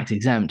 which is tax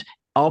exempt,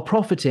 are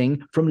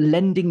profiting from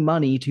lending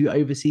money to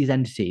overseas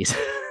entities.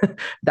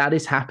 That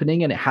is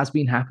happening, and it has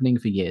been happening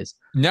for years.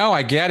 No,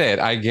 I get it.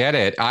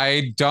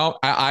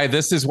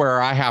 This is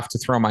where I have to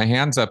throw my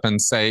hands up and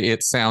say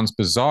it sounds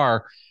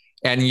bizarre.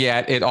 And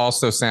yet it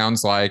also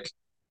sounds like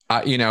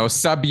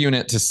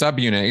subunit to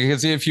subunit.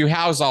 Because if you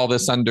house all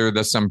this under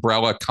this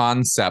umbrella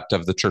concept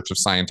of the Church of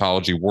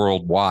Scientology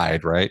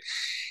worldwide, right,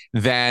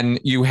 then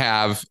you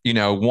have,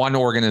 one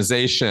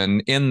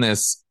organization in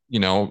this,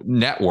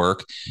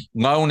 network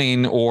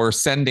loaning or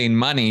sending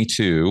money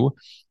to,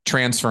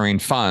 transferring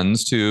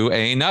funds to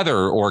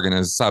another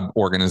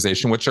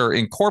sub-organization, which are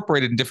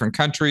incorporated in different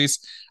countries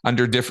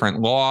under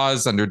different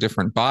laws, under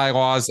different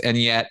bylaws, and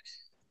yet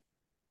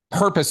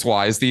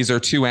purpose-wise, these are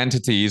two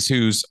entities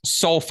whose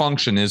sole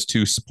function is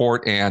to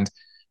support and,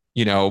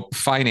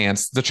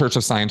 finance the Church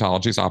of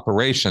Scientology's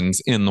operations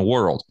in the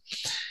world.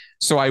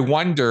 So I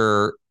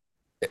wonder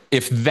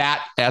if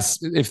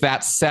that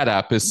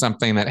setup is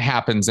something that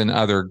happens in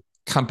other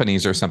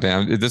companies or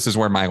something. This is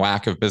where my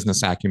lack of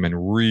business acumen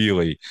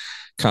really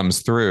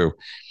comes through.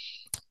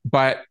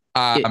 But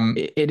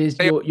it is,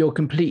 you're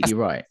completely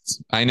right.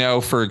 I know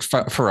for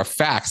a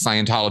fact,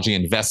 Scientology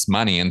invests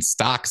money in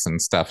stocks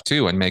and stuff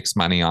too, and makes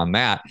money on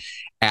that,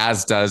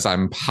 as does,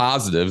 I'm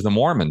positive, the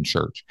Mormon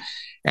Church.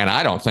 And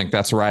I don't think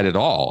that's right at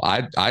all.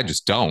 I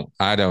just don't.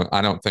 I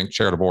don't think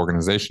charitable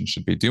organizations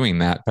should be doing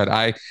that.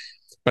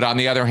 But on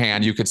the other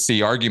hand, you could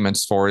see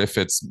arguments for it. If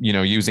it's,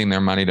 using their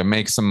money to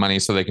make some money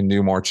so they can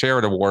do more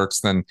charitable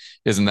works, then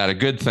isn't that a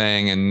good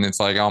thing? And it's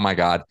like, oh my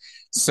God.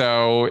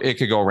 So it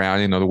could go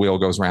around, the wheel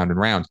goes round and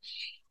round.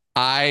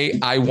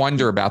 I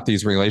wonder about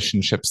these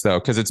relationships though,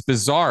 because it's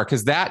bizarre.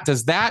 Because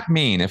does that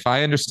mean, if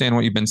I understand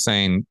what you've been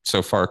saying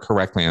so far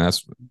correctly, and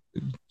that's,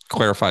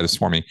 clarify this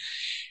for me,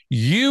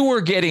 you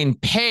were getting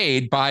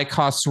paid by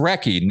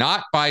Kosrecki,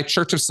 not by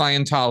Church of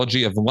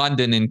Scientology of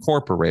London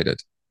Incorporated?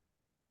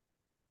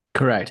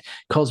 Correct.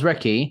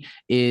 Kosrecki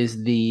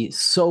is the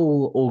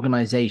sole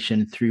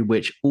organization through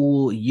which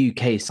all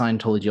UK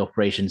Scientology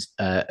operations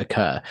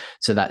occur.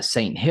 So that's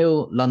St.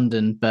 Hill,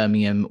 London,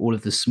 Birmingham, all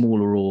of the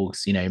smaller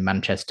orgs,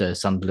 Manchester,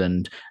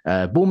 Sunderland,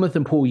 Bournemouth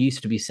and Paul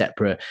used to be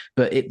separate,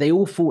 but they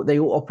all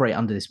operate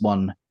under this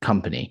one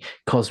company.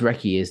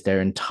 Kosrecki is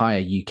their entire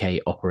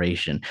UK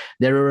operation.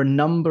 There are a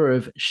number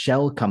of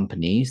shell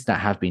companies that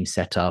have been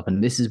set up,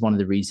 and this is one of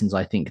the reasons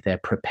I think they're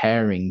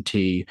preparing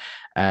to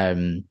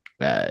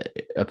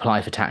apply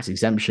for tax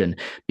exemption,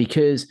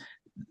 because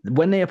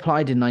when they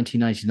applied in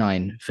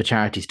 1999 for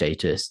charity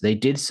status, they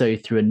did so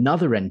through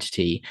another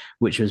entity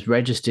which was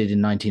registered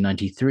in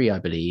 1993, I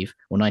believe,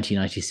 or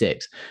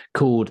 1996,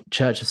 called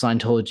Church of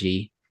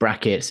Scientology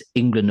 (brackets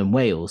England and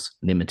Wales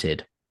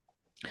Limited).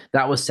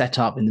 That was set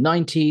up in the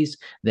 90s.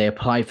 They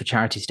applied for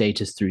charity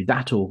status through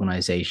that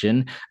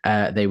organization.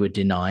 They were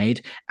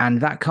denied.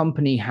 And that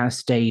company has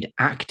stayed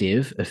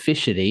active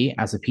officially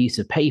as a piece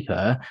of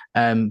paper.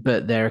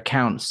 But their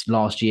accounts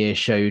last year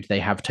showed they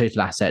have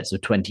total assets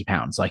of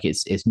 £20. Like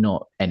it's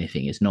not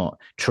anything. It's not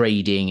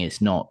trading.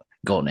 It's not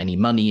got any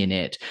money in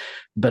it.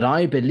 But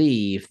I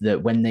believe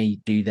that when they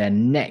do their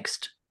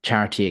next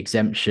charity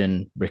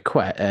exemption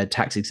request,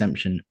 tax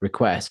exemption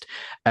request,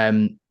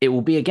 it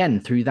will be again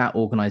through that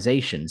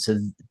organization. So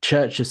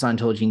Church of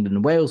Scientology England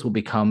and Wales will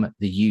become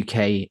the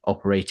UK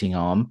operating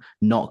arm,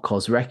 not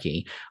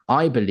Kosrecki.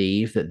 I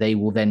believe that they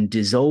will then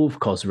dissolve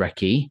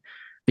Kosrecki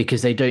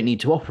because they don't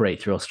need to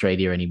operate through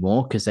Australia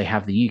anymore because they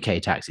have the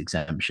UK tax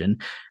exemption.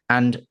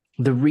 And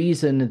the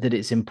reason that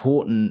it's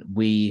important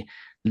we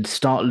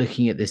start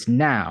looking at this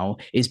now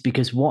is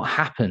because what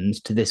happens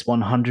to this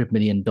 $100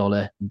 million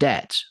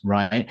debt,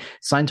 right?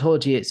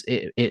 Scientology,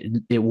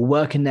 it will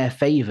work in their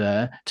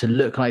favor to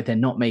look like they're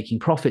not making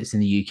profits in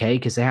the UK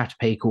because they have to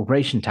pay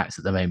corporation tax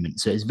at the moment.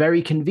 So it's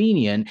very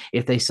convenient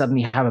if they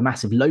suddenly have a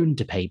massive loan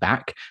to pay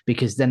back,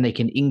 because then they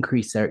can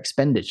increase their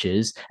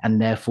expenditures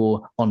and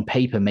therefore on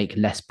paper make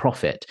less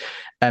profit.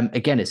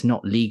 Again, it's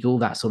not legal.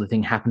 That sort of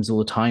thing happens all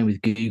the time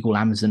with Google,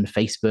 Amazon,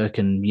 Facebook,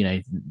 and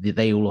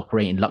they all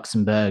operate in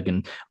Luxembourg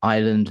and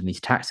Ireland and these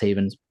tax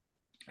havens.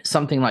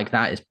 Something like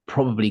that is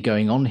probably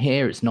going on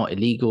here. It's not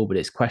illegal, but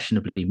it's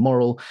questionably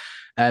moral.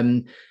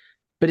 But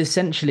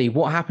essentially,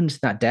 what happens to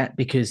that debt?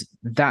 Because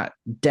that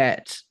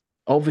debt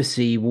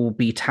obviously will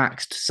be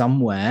taxed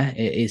somewhere.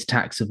 It is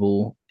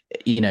taxable,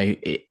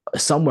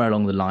 somewhere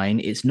along the line.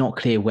 It's not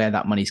clear where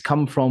that money's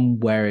come from,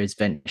 where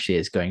eventually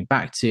it's going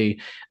back to.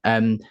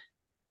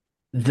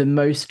 The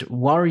most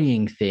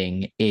worrying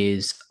thing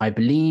is, I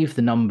believe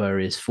the number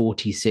is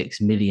 $46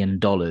 million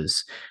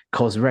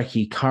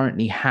Kosrecki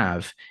currently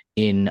have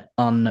in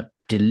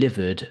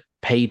undelivered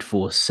paid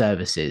for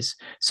services.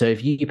 So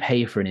if you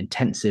pay for an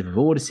intensive of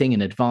auditing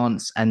in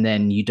advance and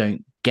then you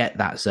don't get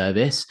that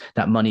service,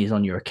 that money is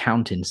on your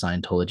account in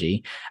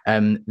Scientology.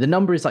 The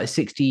number is like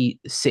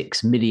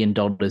 $66 million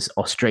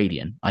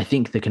Australian. I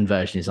think the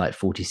conversion is like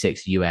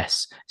 46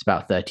 US. It's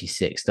about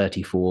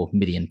 34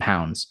 million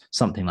pounds,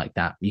 something like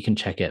that. You can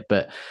check it.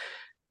 But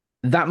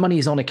that money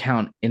is on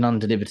account in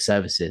undelivered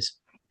services.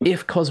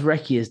 If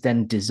Kosrecki is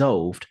then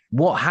dissolved,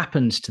 what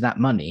happens to that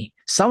money?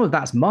 Some of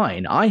that's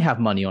mine. I have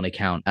money on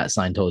account at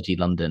Scientology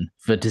London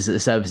for the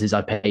services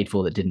I paid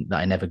for that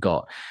I never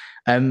got.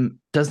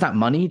 Does that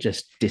money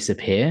just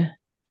disappear?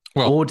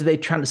 Well, or do they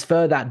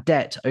transfer that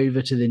debt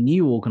over to the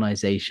new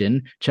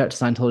organization, Church of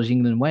Scientology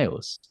England and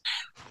Wales?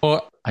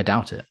 Well, I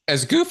doubt it.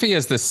 As goofy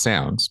as this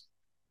sounds,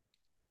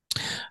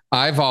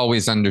 I've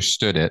always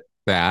understood it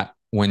that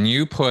when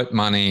you put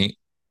money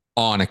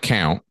on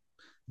account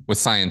with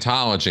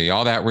Scientology,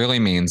 all that really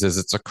means is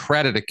it's a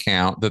credit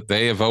account that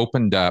they have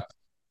opened up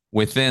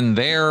within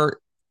their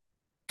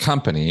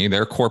company,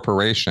 their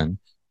corporation,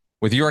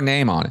 with your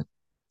name on it.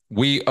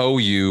 We owe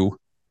you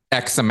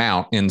X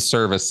amount in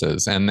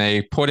services, and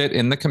they put it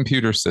in the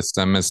computer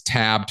system as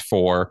tabbed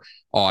for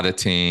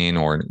auditing,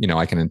 or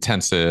like an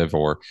intensive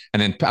or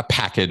a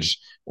package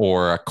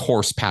or a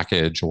course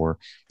package or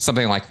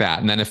something like that.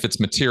 And then if it's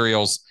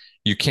materials,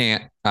 you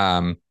can't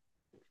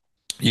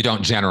you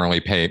don't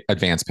generally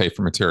advance pay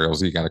for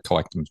materials. You got to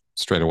collect them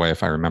straight away,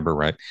 if I remember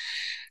right.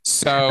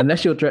 So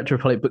unless you're director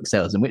of public book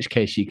sales, in which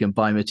case you can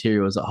buy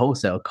materials at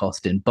wholesale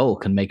cost in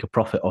bulk and make a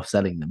profit off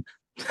selling them.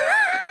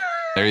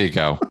 There you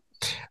go.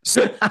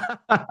 So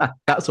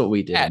that's what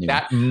we did. Anyway.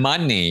 That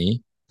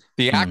money,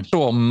 the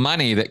actual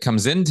money that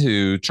comes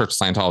into Church of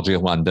Scientology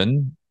of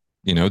London,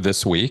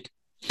 this week,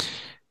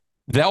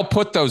 they'll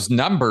put those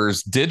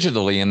numbers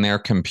digitally in their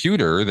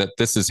computer that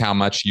this is how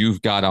much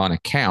you've got on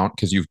account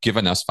because you've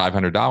given us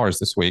 $500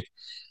 this week.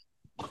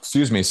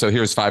 Excuse me. So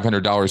here's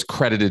 $500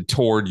 credited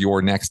toward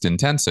your next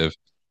intensive.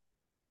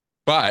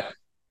 But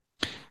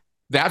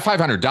that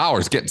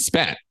 $500 getting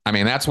spent. I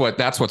mean, that's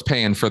what's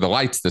paying for the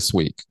lights this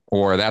week,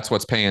 or that's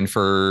what's paying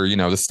for,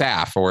 the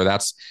staff, or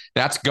that's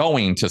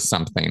going to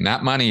something.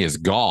 That money is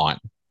gone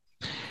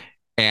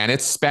and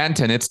it's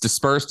spent and it's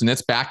dispersed and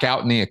it's back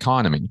out in the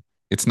economy.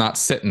 It's not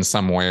sitting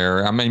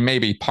somewhere. I mean,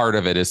 maybe part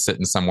of it is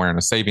sitting somewhere in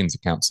a savings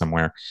account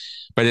somewhere,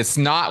 but it's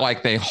not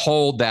like they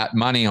hold that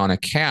money on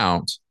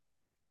account.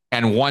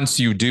 And once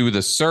you do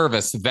the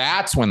service,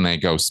 that's when they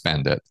go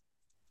spend it.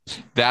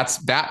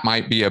 That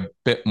might be a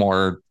bit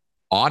more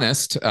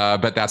honest,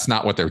 but that's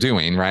not what they're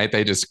doing, right?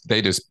 They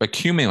just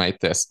accumulate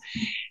this.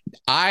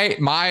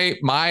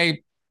 My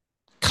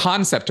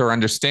concept or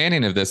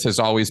understanding of this has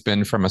always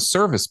been from a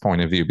service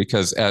point of view,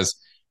 because as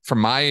from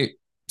my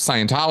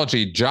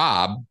Scientology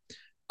job,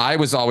 I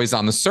was always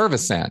on the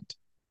service end,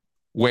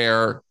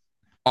 where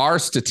our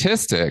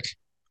statistic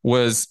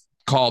was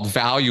called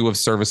value of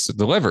service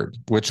delivered,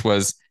 which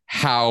was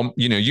how,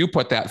 you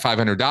put that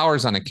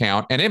 $500 on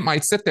account and it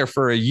might sit there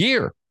for a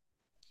year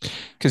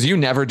because you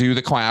never do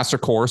the class or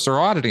course or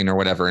auditing or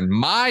whatever. And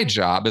my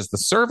job as the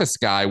service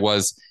guy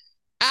was,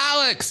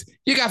 Alex,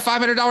 you got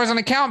 $500 on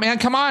account, man.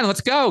 Come on,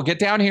 let's go. Get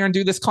down here and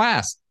do this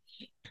class.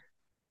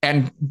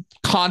 And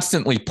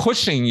constantly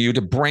pushing you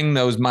to bring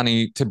those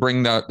money, to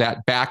bring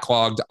that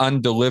backlogged,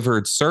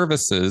 undelivered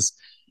services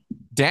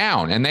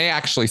down. And they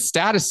actually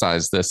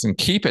staticize this and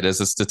keep it as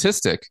a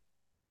statistic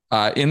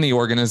in the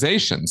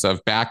organizations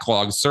of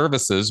backlogged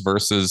services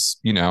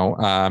versus,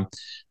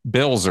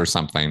 bills or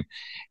something.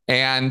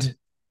 And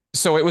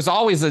so it was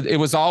always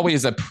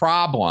a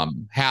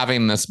problem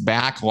having this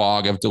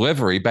backlog of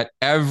delivery, but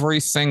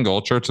every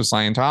single Church of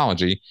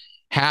Scientology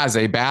has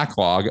a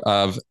backlog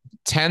of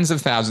tens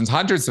of thousands,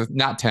 hundreds of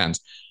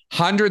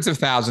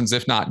thousands,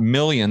 if not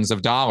millions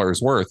of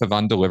dollars worth of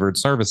undelivered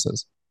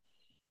services.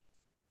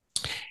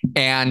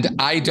 And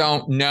I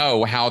don't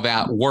know how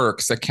that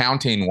works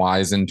accounting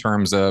wise in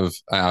terms of,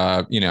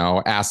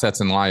 assets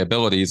and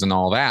liabilities and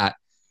all that.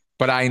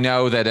 But I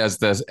know that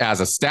as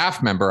a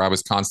staff member, I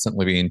was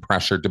constantly being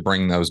pressured to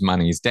bring those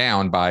monies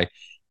down by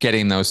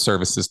getting those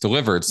services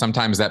delivered.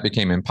 Sometimes that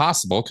became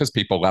impossible because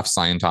people left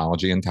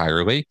Scientology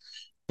entirely.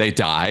 They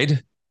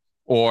died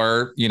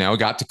or,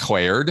 got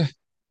declared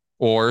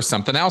or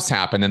something else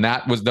happened. And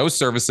those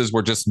services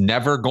were just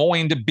never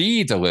going to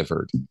be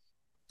delivered.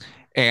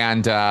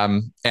 And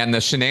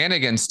the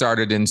shenanigans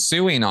started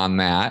ensuing on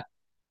that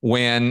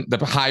when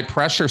the high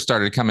pressure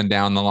started coming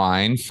down the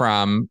line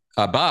from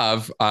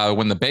above,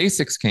 when the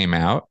basics came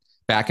out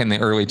back in the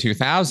early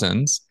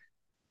 2000s,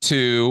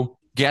 to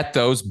get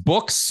those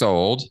books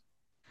sold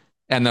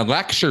and the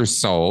lectures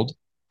sold.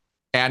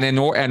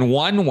 And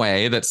one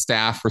way that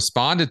staff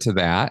responded to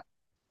that,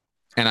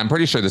 and I'm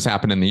pretty sure this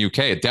happened in the UK,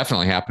 it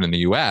definitely happened in the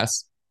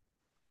US,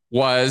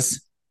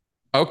 was,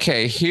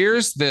 okay,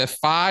 here's the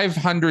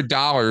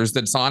 $500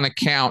 that's on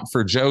account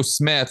for Joe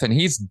Smith, and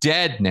he's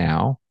dead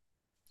now.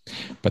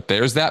 But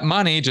there's that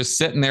money just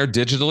sitting there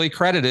digitally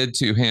credited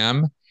to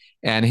him.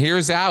 And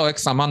here's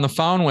Alex. I'm on the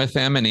phone with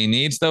him and he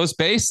needs those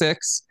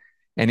basics.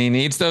 And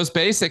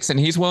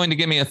he's willing to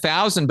give me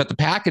 $1,000, but the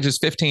package is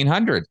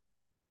 $1,500.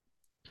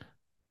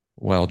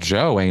 Well,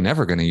 Joe ain't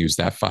ever going to use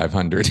that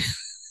 $500.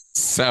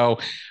 So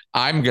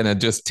I'm going to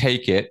just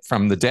take it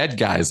from the dead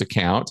guy's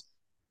account.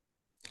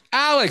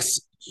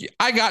 Alex,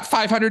 I got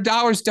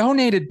 $500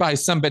 donated by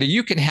somebody.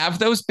 You can have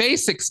those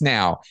basics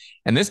now.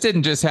 And this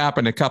didn't just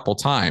happen a couple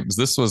times.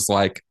 This was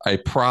like a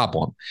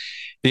problem.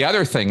 The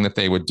other thing that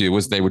they would do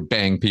was they would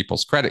bang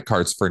people's credit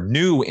cards for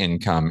new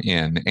income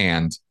in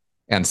and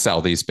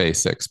sell these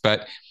basics.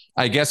 But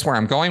I guess where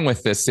I'm going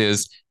with this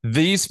is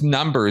these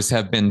numbers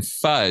have been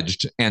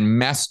fudged and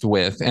messed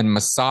with and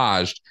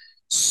massaged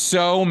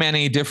so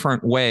many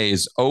different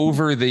ways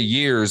over the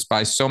years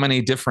by so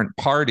many different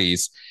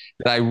parties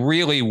that I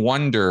really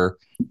wonder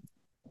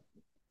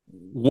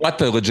what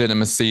the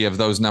legitimacy of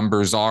those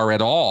numbers are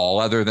at all,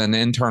 other than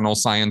internal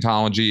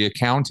Scientology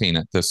accounting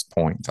at this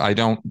point. I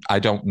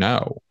don't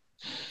know.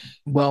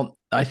 Well,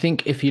 I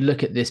think if you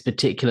look at this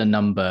particular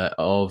number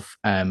of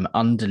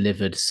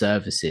undelivered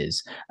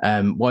services,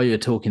 while you're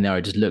talking there,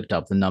 I just looked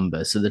up the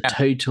number. So the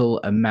total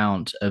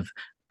amount of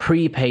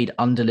prepaid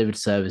undelivered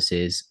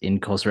services in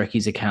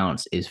Kosrecki's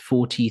accounts is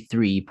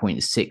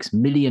 $43.6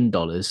 million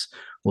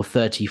or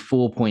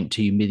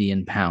 34.2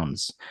 million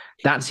pounds.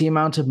 That's the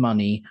amount of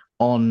money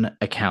on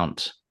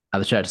account at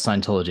the Church of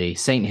Scientology,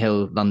 St.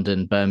 Hill,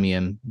 London,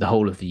 Birmingham, the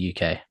whole of the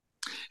UK.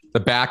 The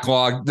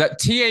backlog, that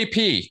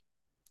TAP,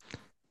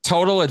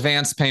 total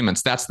advance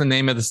payments. That's the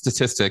name of the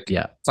statistic.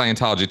 Yeah.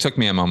 Scientology. It took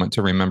me a moment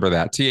to remember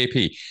that.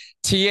 TAP.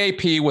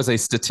 TAP was a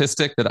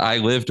statistic that I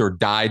lived or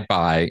died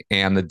by.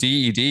 And the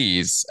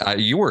DEDs,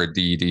 you were a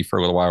DED for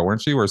a little while,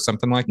 weren't you? Or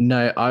something like that?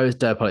 No, I was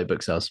Public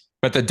Book Sales.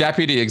 But the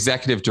deputy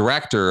executive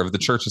director of the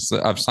Church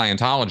of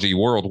Scientology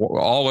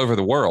all over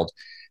the world,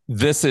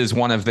 this is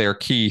one of their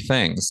key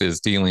things, is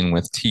dealing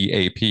with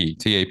TAP.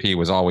 TAP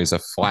was always a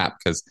flap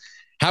because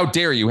how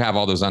dare you have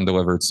all those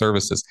undelivered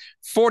services?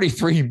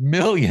 43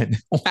 million.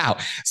 Wow.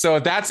 So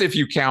that's if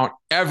you count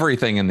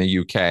everything in the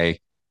UK.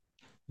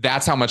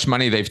 That's how much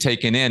money they've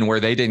taken in where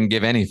they didn't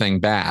give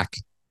anything back.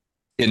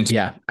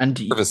 Yeah. And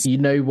service. you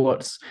know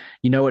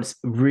what's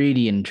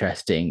really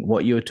interesting?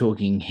 What you're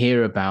talking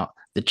here about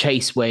the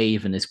Chase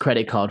wave and this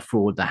credit card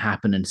fraud that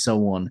happened and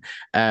so on.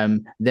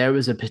 There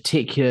was a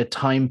particular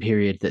time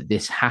period that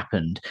this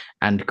happened.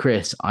 And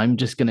Chris, I'm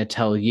just going to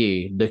tell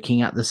you,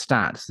 looking at the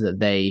stats that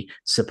they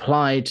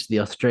supplied to the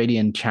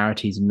Australian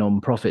Charities and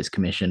Non-Profits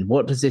Commission,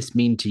 what does this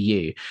mean to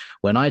you?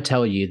 When I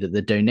tell you that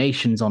the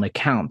donations on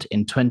account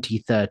in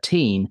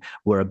 2013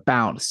 were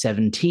about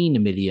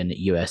 17 million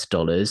US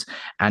dollars,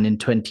 and in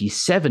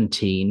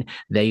 2017,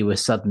 they were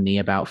suddenly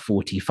about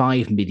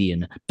 $45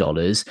 million,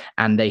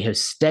 and they have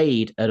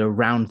stayed at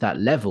around that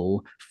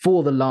level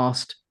for the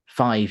last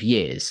 5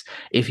 years.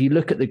 If you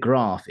look at the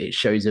graph, it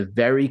shows a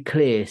very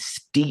clear,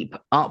 steep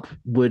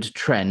upward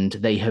trend.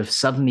 They have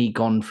suddenly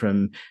gone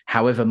from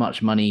however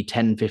much money,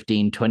 10,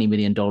 15, $20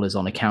 million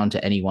on account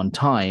at any one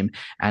time.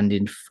 And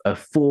in a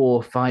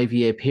 4-5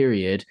 year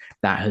period,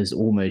 that has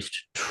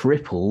almost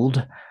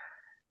tripled.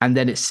 And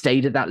then it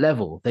stayed at that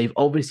level. They've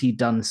obviously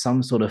done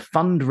some sort of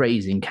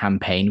fundraising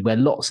campaign where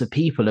lots of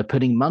people are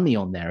putting money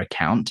on their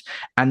account.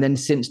 And then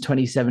since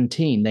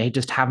 2017, they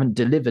just haven't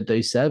delivered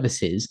those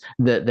services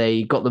that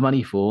they got the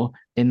money for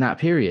in that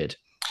period.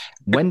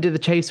 When did the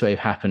Chase wave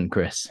happen,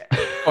 Chris?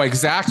 Oh,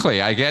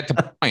 exactly. I get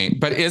the point.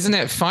 But isn't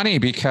it funny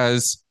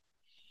because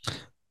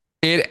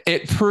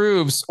it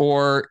proves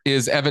or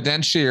is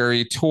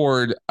evidentiary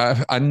toward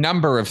a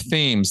number of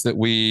themes that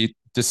we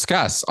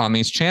discuss on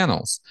these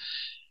channels.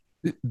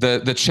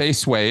 The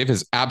Chase wave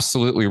is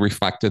absolutely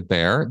reflected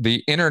there.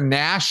 The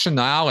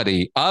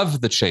internationality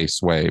of the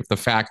Chase wave, the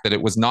fact that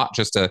it was not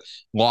just a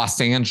Los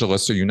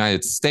Angeles or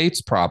United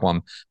States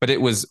problem, but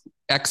it was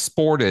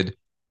exported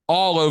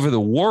all over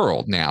the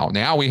world now.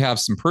 Now we have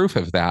some proof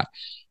of that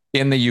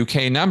in the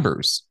UK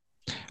numbers.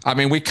 I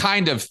mean, we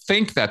kind of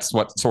think that's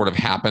what sort of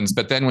happens,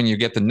 but then when you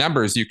get the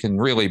numbers, you can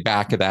really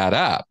back that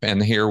up.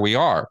 And here we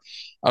are.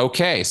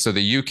 Okay, so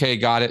the UK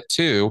got it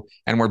too,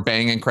 and we're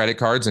banging credit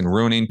cards and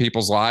ruining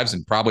people's lives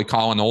and probably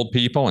calling old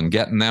people and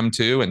getting them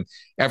too. And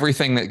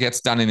everything that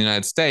gets done in the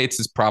United States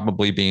is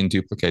probably being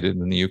duplicated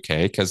in the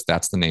UK because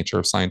that's the nature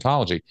of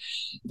Scientology.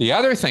 The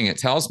other thing it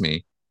tells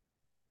me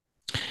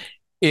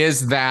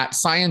is that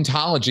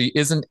Scientology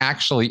isn't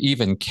actually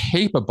even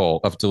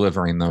capable of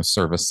delivering those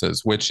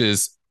services, which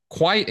is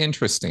quite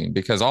interesting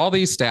because all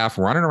these staff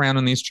running around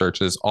in these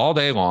churches all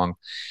day long,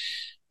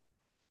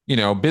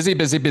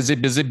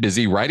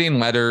 busy, writing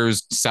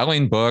letters,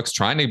 selling books,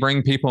 trying to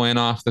bring people in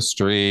off the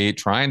street,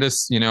 trying to,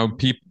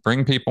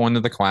 bring people into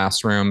the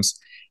classrooms.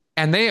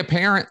 And they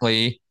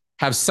apparently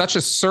have such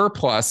a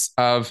surplus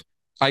of,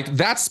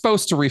 that's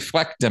supposed to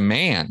reflect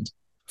demand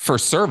for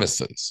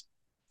services.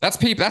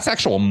 That's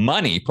actual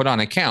money put on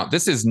account.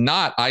 This is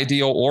not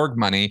Ideal Org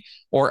money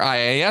or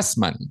IAS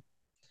money.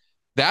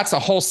 That's a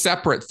whole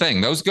separate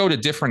thing. Those go to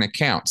different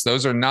accounts.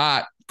 Those are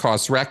not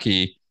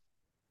Kosrecki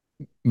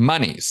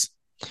monies.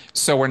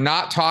 So we're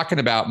not talking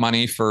about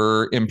money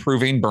for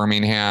improving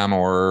Birmingham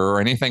or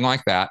anything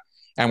like that.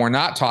 And we're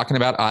not talking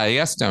about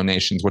IAS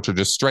donations, which are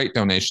just straight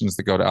donations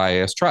that go to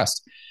IAS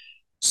Trust.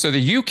 So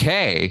the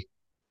UK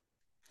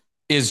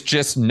is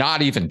just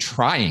not even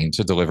trying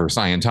to deliver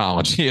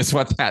Scientology is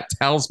what that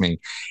tells me.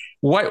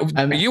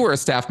 You were a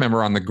staff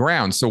member on the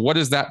ground. So what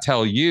does that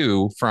tell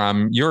you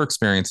from your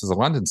experience as a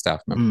London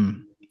staff member?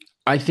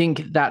 I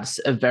think that's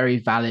a very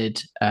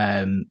valid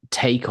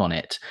take on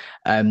it.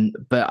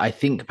 But I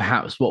think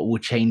perhaps what will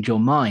change your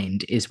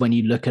mind is when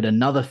you look at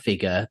another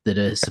figure that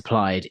is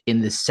supplied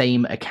in the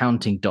same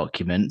accounting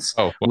documents,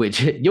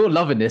 which you're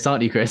loving this,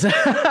 aren't you, Chris?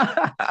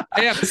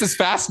 Yeah, this is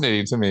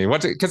fascinating to me.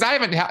 Because I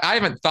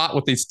haven't thought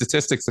with these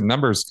statistics and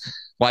numbers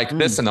like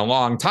this in a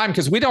long time,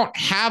 because we don't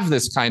have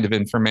this kind of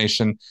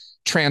information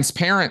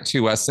transparent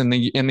to us in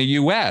the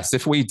US.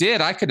 If we did,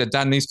 I could have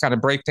done these kind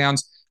of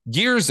breakdowns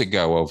years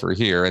ago over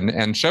here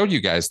and showed you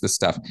guys this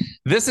stuff.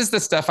 This is the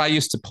stuff I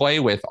used to play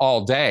with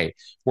all day,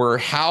 where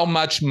how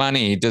much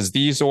money does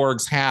these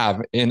orgs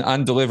have in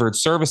undelivered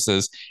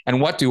services?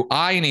 And what do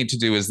I need to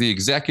do as the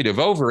executive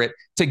over it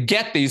to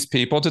get these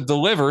people to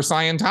deliver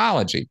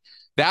Scientology?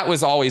 That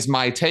was always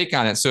my take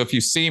on it. So if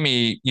you see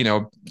me,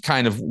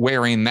 kind of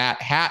wearing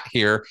that hat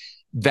here,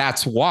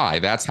 that's why.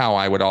 That's how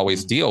I would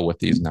always deal with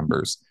these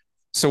numbers.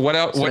 So what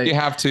else? What do you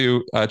have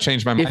to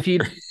change my mind?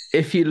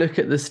 If you look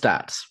at the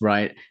stats,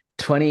 right,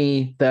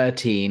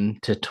 2013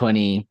 to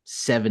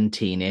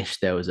 2017-ish,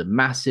 there was a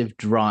massive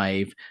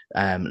drive,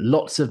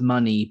 lots of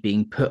money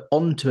being put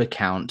onto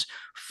account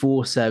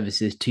for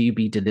services to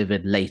be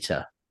delivered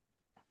later.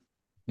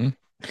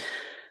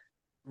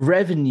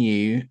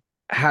 Revenue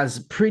has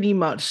pretty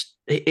much,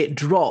 it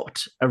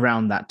dropped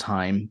around that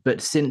time,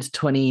 but since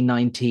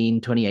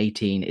 2019,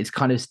 2018, it's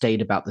kind of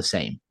stayed about the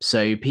same.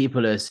 So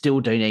people are still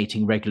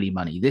donating regularly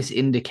money. This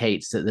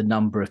indicates that the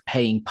number of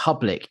paying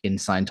public in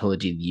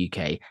Scientology in the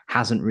UK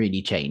hasn't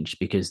really changed,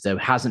 because there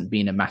hasn't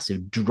been a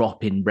massive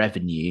drop in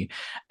revenue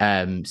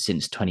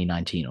since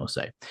 2019 or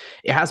so.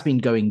 It has been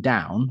going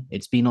down.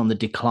 It's been on the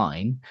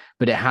decline,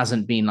 but it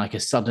hasn't been like a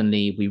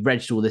suddenly we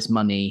registered all this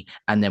money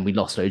and then we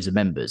lost loads of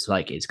members.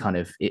 Like it's kind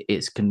of,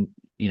 it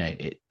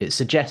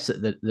suggests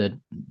that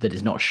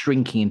it's not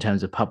shrinking in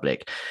terms of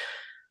public.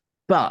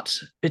 But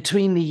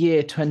between the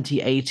year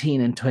 2018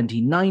 and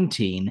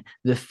 2019,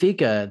 the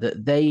figure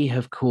that they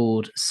have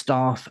called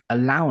staff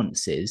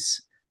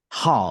allowances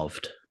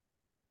halved.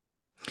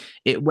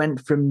 It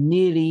went from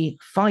nearly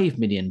 $5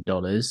 million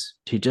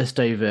to just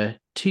over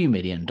 $2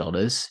 million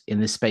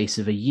in the space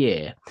of a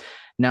year.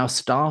 Now,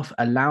 staff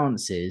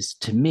allowances,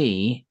 to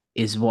me,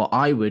 is what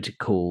I would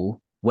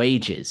call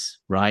wages,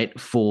 right,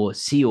 for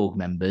Sea Org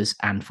members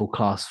and for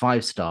Class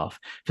 5 staff.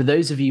 For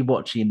those of you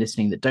watching and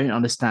listening that don't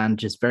understand,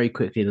 just very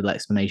quickly, a little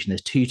explanation.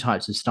 There's two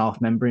types of staff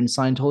member in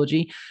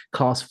Scientology.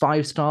 Class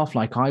 5 staff,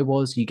 like I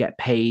was, you get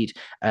paid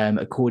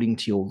according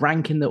to your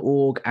rank in the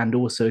org and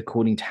also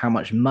according to how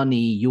much money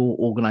your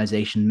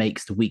organization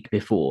makes the week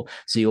before.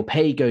 So your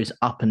pay goes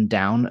up and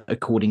down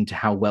according to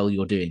how well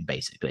you're doing,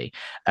 basically.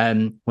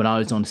 When I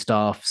was on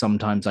staff,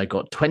 sometimes I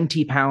got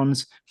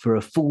 £20 for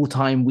a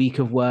full-time week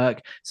of work.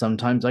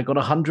 Sometimes I got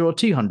 £100 or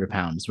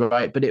 £200,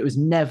 right? But it was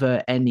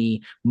never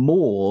any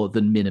more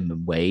than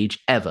minimum wage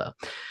ever.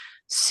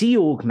 Sea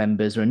Org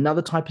members are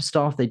another type of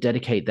staff. They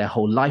dedicate their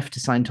whole life to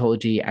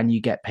Scientology, and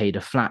you get paid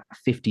a flat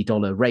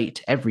 $50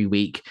 rate every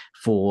week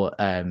for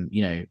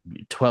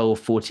 12,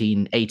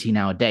 14,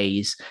 18-hour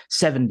days,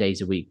 7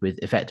 days a week with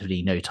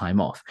effectively no time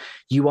off.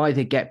 You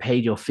either get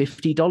paid your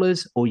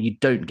 $50 or you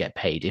don't get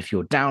paid. If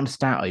you're down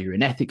stat or you're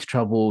in ethics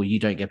trouble, you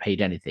don't get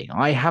paid anything.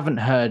 I haven't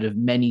heard of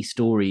many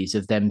stories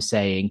of them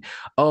saying,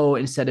 oh,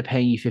 instead of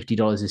paying you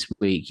 $50 this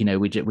week, we're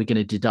going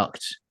to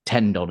deduct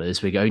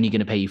 $10. We're only going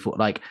to pay you for,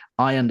 like,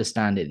 I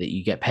understand it that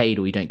you get paid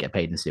or you don't get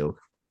paid in SEAL.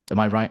 Am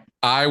I right?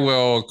 I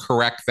will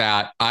correct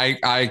that.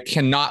 I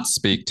cannot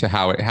speak to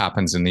how it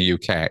happens in the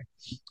UK.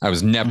 I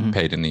was never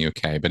paid in the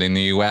UK, but in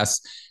the US,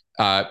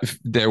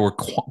 there were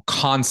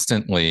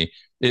constantly,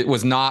 it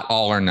was not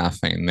all or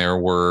nothing. There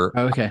were,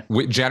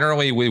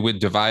 generally we would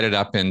divide it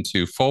up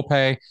into full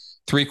pay,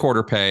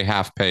 3/4 pay,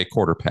 half pay,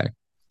 quarter pay.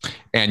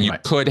 And you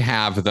could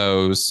have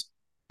those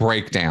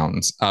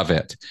breakdowns of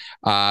it.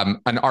 An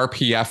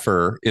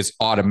RPFer is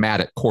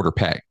automatic quarter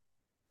pay.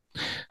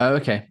 Oh,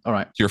 okay. All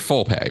right. Your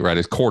full pay, right,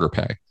 is quarter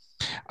pay.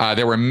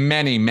 There were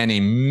many, many,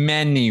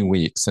 many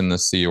weeks in the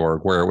Sea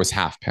Org where it was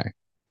half pay.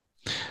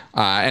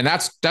 And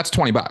that's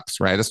 $20,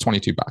 right? That's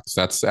 $22.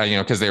 That's,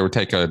 because they would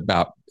take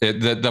about,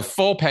 the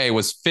full pay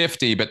was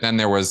 50, but then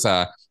there was,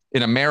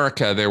 in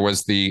America, there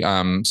was the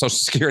Social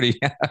Security,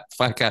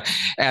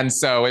 and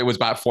so it was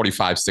about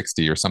 45,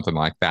 60 or something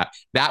like that.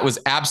 That was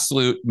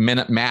absolute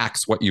minute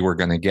max what you were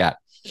going to get.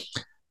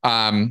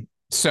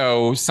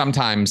 So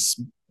sometimes,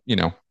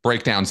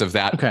 breakdowns of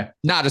that. Okay.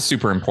 Not a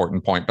super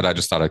important point, but I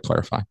just thought I'd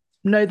clarify.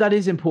 No, that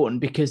is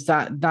important, because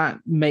that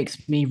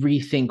makes me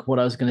rethink what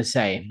I was going to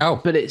say. Oh,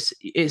 but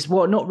it's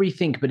well, not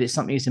rethink, but it's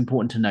something that's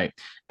important to note.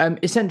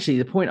 Essentially,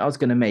 the point I was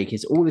going to make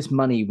is all this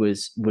money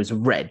was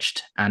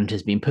regged and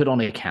has been put on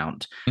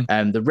account.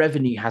 The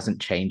revenue hasn't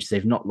changed.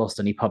 They've not lost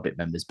any public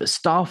members, but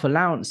staff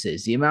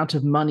allowances, the amount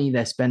of money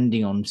they're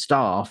spending on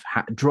staff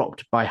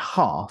dropped by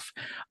half.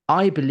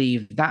 I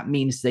believe that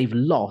means they've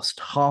lost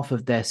half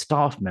of their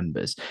staff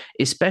members,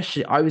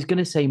 especially, I was going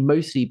to say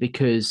mostly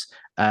because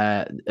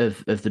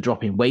of the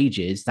drop in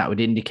wages. That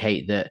would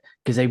indicate that,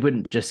 because they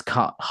wouldn't just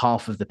cut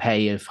half of the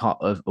pay of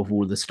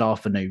all of the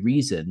staff for no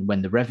reason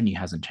when the revenue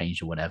hasn't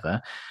changed or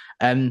whatever.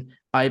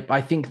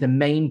 I think the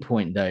main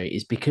point, though,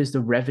 is because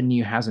the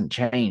revenue hasn't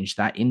changed,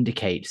 that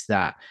indicates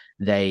that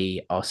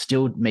they are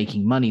still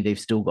making money. They've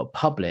still got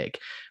public,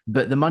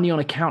 but the money on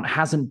account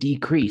hasn't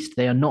decreased.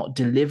 They are not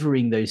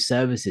delivering those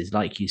services,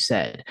 like you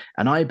said.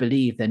 And I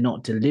believe they're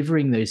not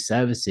delivering those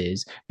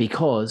services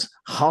because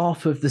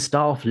half of the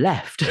staff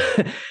left.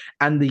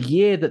 And the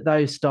year that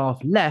those staff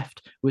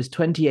left was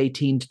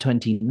 2018 to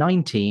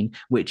 2019,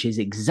 which is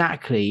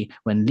exactly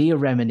when Leah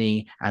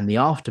Remini and the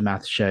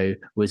Aftermath show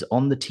was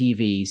on the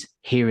TVs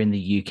here in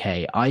the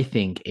UK. I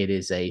think it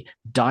is a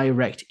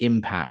direct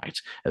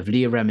impact of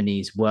Leah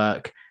Remini's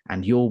work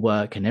and your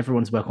work and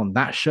everyone's work on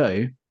that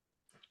show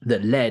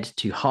that led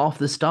to half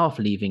the staff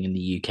leaving in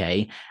the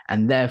UK,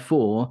 and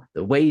therefore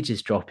the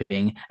wages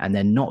dropping and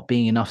there not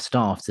being enough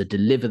staff to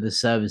deliver the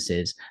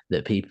services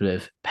that people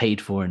have paid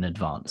for in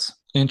advance.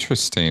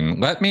 Interesting.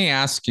 Let me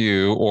ask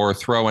you, or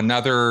throw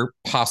another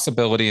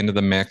possibility into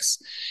the mix.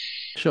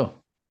 Sure.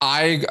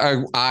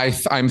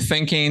 I'm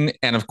thinking,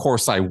 and of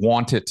course I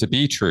want it to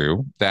be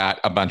true, that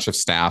a bunch of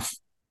staff,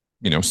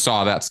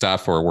 saw that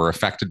stuff or were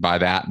affected by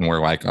that and were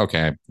like,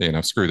 okay,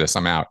 screw this,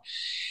 I'm out.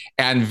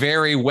 And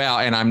very well,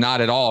 and I'm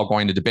not at all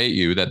going to debate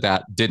you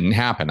that didn't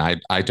happen.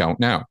 I don't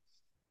know.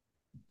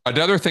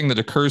 Another thing that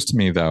occurs to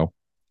me though,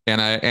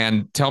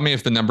 and tell me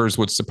if the numbers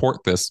would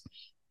support this,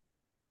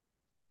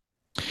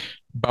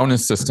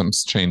 bonus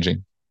systems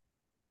changing.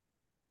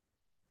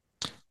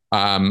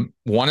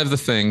 One of the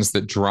things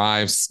that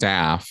drives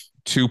staff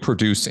to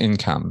produce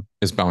income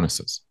is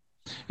bonuses.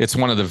 It's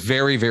one of the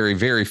very, very,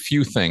 very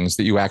few things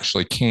that you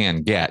actually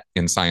can get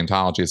in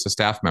Scientology as a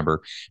staff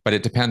member, but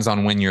it depends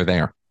on when you're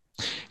there.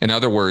 In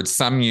other words,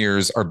 some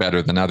years are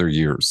better than other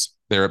years.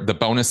 The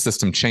bonus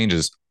system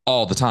changes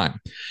all the time.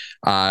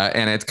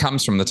 And it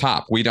comes from the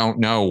top. We don't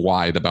know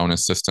why the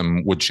bonus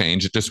system would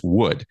change. It just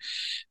would.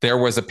 There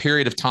was a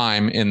period of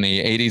time in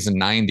the 80s and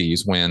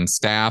 90s when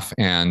staff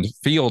and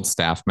field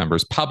staff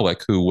members,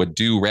 public, who would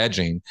do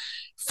regging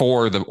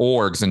for the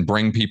orgs and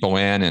bring people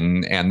in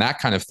and that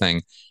kind of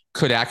thing,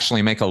 could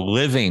actually make a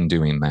living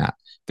doing that.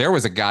 There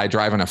was a guy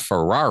driving a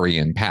Ferrari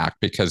in PAC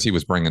because he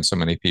was bringing so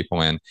many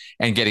people in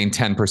and getting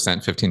 10%,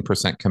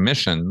 15%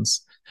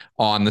 commissions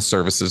on the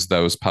services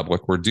those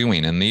public were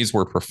doing. And these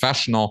were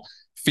professional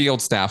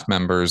field staff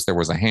members. There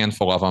was a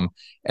handful of them,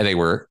 and they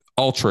were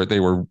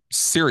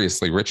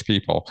seriously rich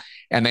people.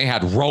 And they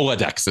had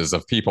Rolodexes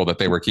of people that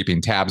they were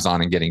keeping tabs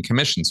on and getting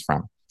commissions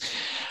from.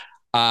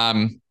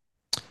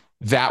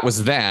 That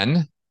was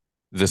then.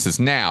 This is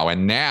now.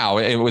 And now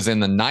it was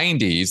in the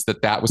 90s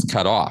that was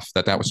cut off,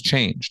 that was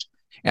changed.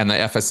 And the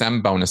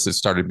FSM bonuses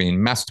started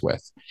being messed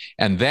with.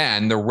 And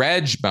then the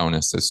reg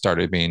bonuses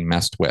started being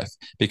messed with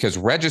because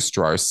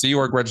registrars, Sea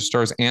Org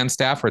registrars and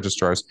staff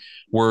registrars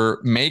were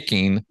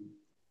making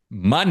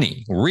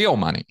money, real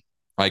money,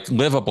 like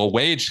livable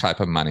wage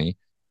type of money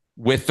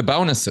with the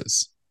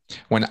bonuses.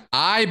 When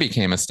I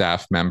became a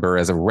staff member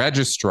as a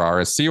registrar,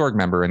 a Sea Org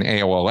member in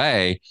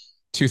AOLA,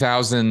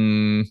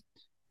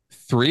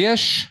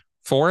 2003-ish,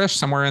 4-ish,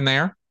 somewhere in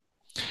there,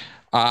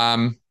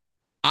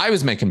 I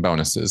was making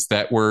bonuses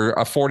that were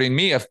affording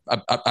me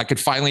I could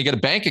finally get a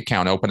bank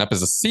account open up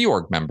as a Sea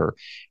Org member.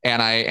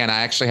 And I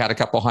actually had a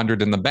couple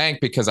hundred in the bank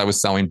because I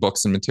was selling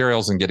books and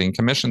materials and getting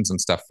commissions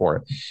and stuff for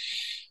it.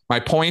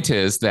 My point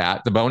is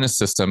that the bonus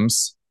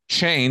systems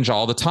change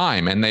all the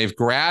time, and they've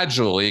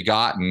gradually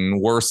gotten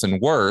worse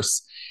and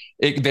worse.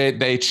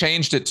 They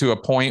changed it to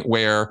a point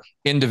where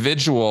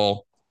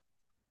individual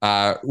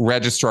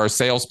registrar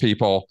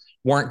salespeople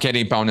weren't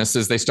getting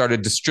bonuses. They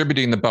started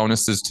distributing the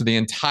bonuses to the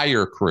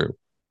entire crew.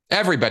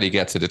 Everybody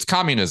gets it. It's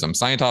communism,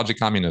 Scientology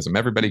communism.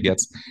 Everybody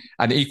gets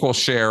an equal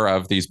share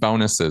of these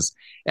bonuses.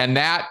 And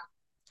that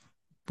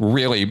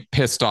really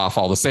pissed off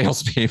all the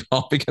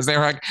salespeople because they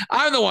were like,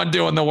 I'm the one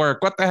doing the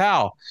work. What the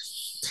hell?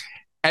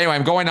 Anyway,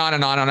 I'm going on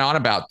and on and on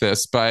about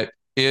this, but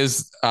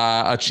is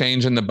a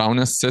change in the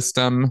bonus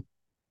system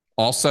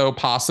also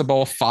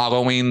possible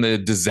following the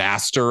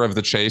disaster of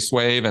the chase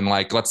wave and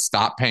let's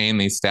stop paying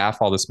these staff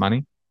all this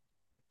money?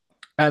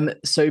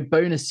 So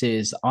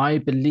bonuses, I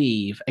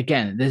believe,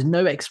 again, there's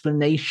no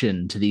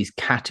explanation to these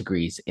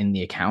categories in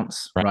the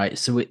accounts, right?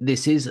 So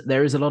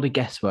there is a lot of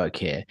guesswork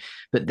here,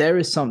 but there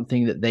is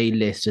something that they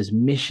list as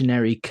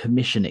missionary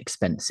commission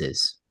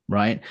expenses,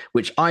 right?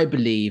 Which I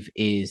believe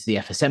is the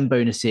FSM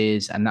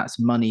bonuses, and that's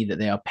money that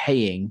they are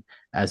paying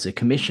as a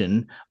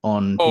commission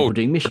on people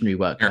doing missionary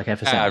work like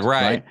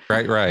FSM.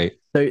 Right.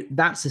 So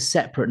that's a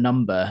separate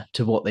number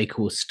to what they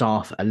call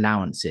staff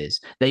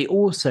allowances. They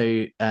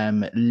also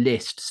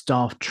list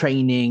staff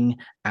training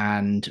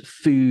and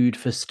food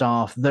for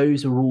staff.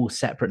 Those are all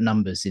separate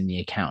numbers in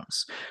the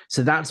accounts.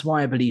 So that's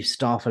why I believe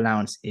staff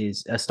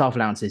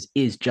allowances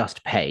is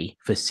just pay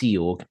for Sea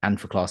Org and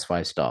for Class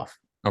 5 staff.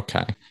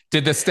 Okay.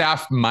 Did the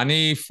staff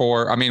money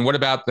what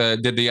about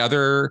did the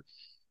other,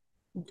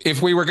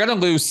 if we were going to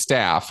lose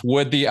staff,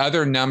 would the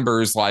other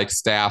numbers like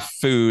staff,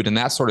 food, and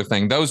that sort of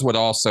thing, those would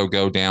also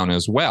go down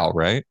as well,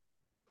 right?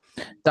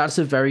 That's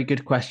a very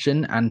good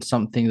question and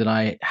something that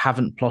I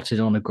haven't plotted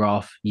on a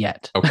graph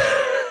yet. Okay.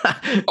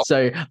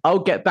 So I'll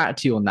get back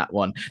to you on that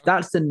one.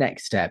 That's the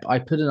next step. I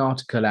put an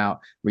article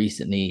out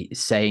recently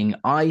saying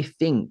I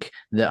think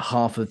that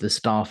half of the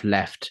staff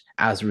left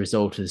as a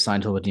result of the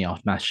Scientology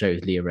Aftermath show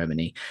with Leah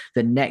Remini.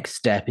 The next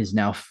step is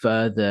now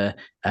further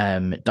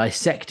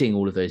dissecting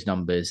all of those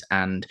numbers.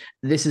 And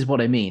this is what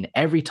I mean.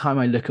 Every time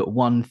I look at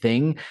one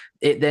thing,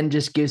 it then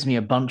just gives me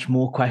a bunch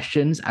more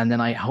questions. And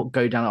then I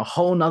go down a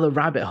whole nother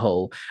rabbit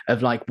hole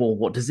of like, well,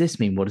 what does this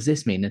mean? What does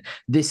this mean? And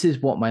this is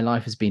what my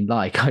life has been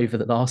like over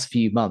the last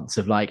few months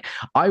of like,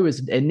 I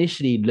was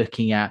initially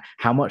looking at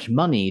how much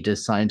money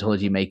does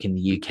Scientology make in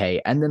the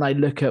UK? And then I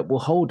look at, well,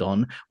 hold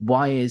on,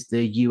 why is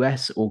the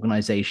US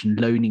organization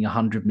loaning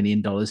 $100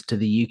 million to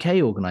the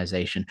UK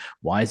organization?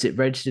 Why is it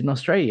registered in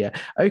Australia?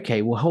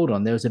 Okay, well, hold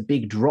on, there was a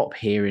big drop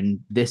here in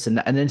this and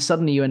that. And then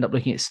suddenly you end up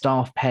looking at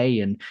staff pay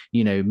and,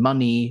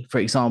 money. For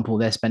example,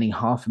 they're spending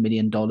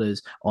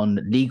 $500,000 on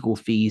legal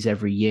fees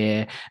every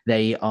year.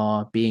 They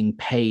are being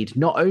paid.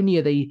 Not only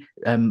are they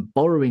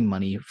borrowing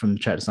money from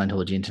Church of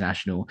Scientology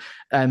International,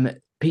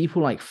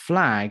 people like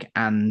Flag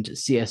and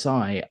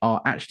CSI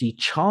are actually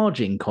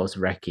charging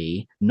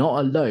Kozrecki, not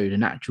a loan,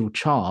 an actual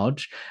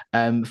charge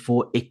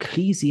for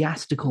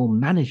ecclesiastical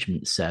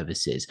management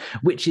services,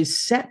 which is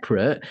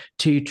separate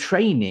to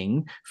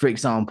training, for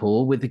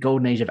example, with the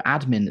golden age of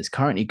admin that's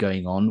currently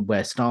going on,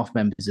 where staff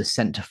members are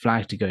sent to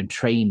Flag to go and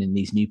train in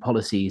these new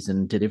policies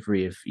and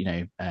delivery of,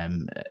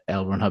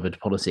 L. Ron Hubbard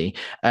policy.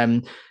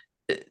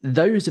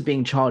 Those are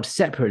being charged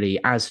separately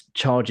as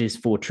charges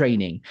for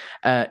training.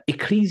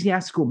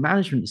 Ecclesiastical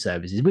management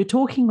services, we're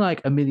talking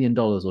like $1 million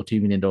or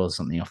 $2 million,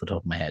 something off the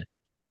top of my head.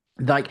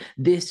 Like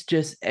this,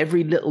 just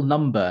every little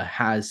number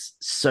has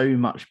so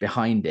much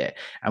behind it.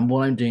 And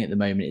what I'm doing at the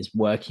moment is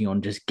working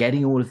on just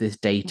getting all of this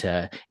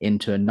data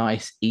into a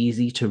nice,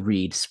 easy to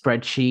read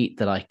spreadsheet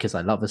because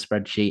I love a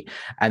spreadsheet,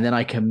 and then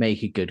I can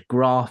make a good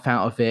graph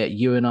out of it.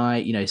 You and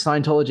I,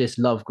 Scientologists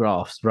love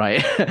graphs,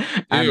 right?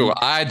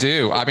 I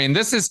do. I mean,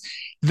 this is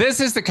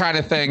the kind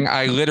of thing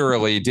I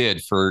literally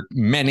did for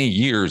many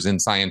years in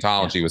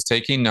Scientology, was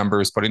taking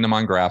numbers, putting them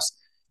on graphs,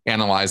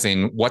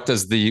 analyzing what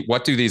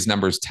do these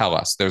numbers tell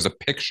us? There's a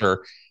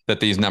picture that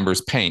these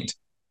numbers paint.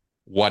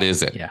 What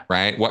is it? Yeah.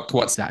 Right? What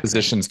exactly.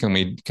 Suppositions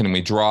can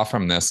we draw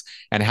from this,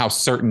 and how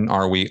certain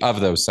are we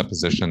of those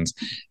suppositions?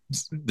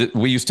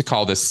 We used to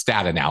call this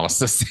stat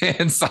analysis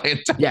in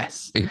Scientology.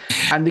 Yes.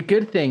 And the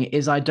good thing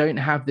is I don't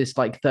have this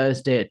like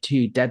Thursday at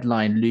 2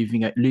 deadline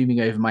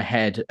looming over my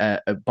head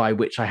by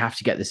which I have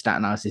to get the stat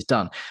analysis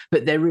done.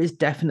 But there is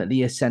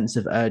definitely a sense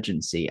of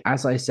urgency.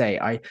 As I say,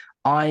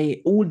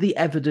 all the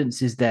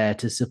evidence is there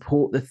to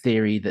support the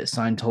theory that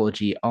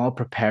Scientology are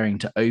preparing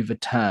to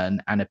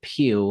overturn and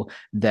appeal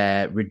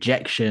their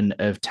rejection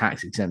of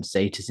tax-exempt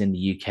status in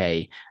the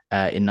UK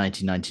in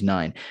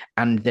 1999.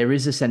 And there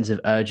is a sense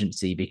of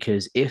urgency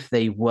because if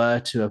they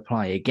were to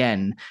apply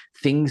again,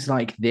 things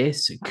like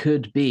this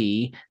could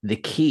be the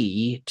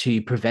key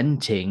to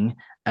preventing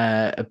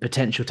a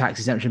potential tax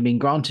exemption being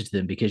granted to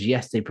them, because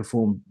yes, they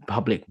perform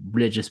public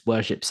religious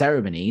worship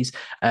ceremonies,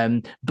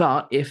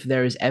 but if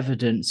there is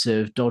evidence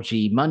of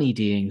dodgy money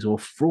dealings or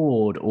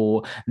fraud,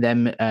 or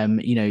them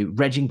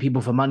regging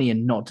people for money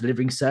and not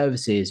delivering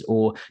services,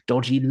 or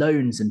dodgy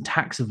loans and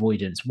tax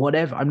avoidance,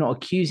 whatever, I'm not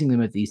accusing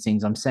them of these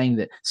things, I'm saying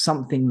that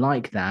something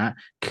like that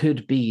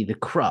could be the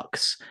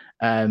crux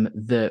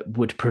that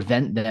would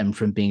prevent them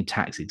from being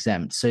tax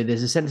exempt. So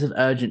there's a sense of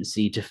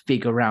urgency to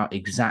figure out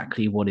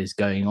exactly what is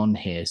going on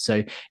here.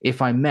 So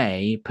if I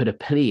may put a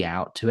plea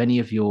out to any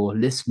of your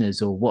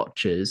listeners or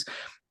watchers,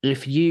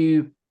 if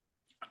you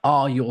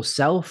are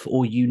yourself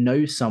or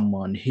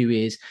someone who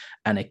is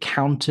an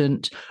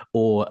accountant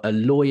or a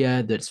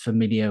lawyer that's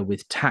familiar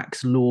with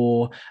tax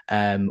law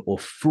or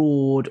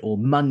fraud or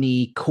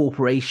money,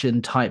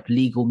 corporation type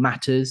legal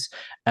matters,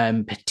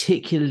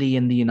 particularly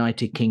in the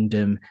United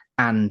Kingdom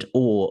and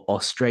or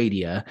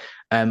Australia,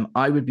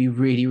 I would be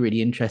really,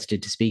 really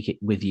interested to speak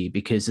with you,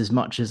 because as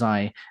much as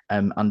I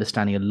am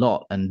understanding a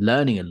lot and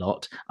learning a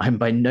lot, I'm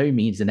by no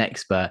means an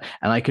expert,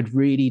 and I could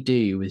really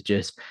do with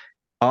just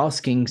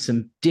getting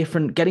some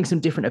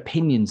different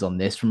opinions on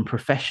this from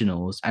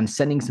professionals and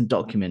sending some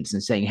documents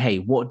and saying, hey,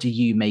 what do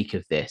you make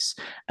of this?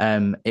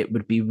 It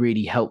would be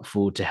really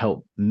helpful to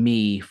help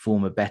me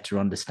form a better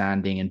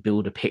understanding and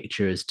build a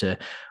picture as to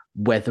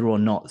whether or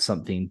not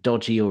something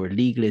dodgy or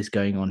illegal is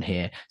going on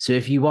here. So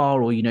if you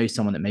are, or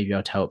someone that may be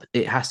able to help,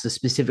 it has to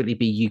specifically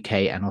be UK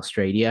and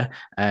Australia.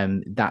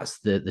 That's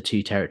the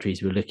two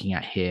territories we're looking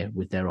at here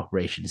with their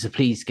operations. So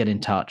please get in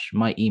touch.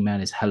 My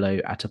email is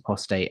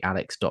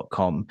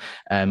hello@apostatealex.com,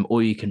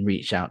 or you can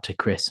reach out to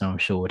Chris, and I'm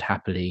sure would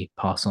happily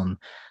pass on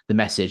the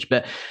message.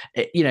 But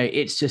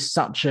it's just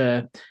such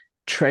a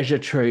treasure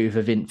trove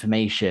of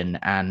information,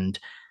 and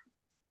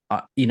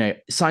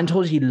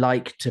Scientology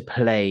like to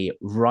play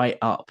right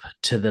up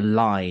to the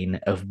line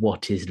of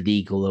what is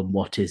legal and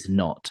what is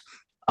not.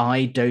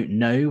 I don't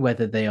know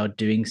whether they are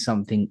doing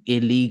something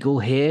illegal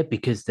here,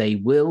 because they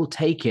will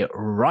take it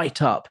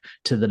right up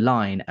to the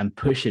line and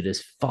push it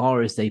as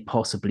far as they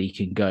possibly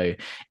can go.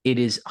 It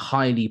is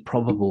highly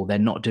probable they're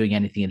not doing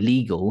anything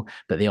illegal,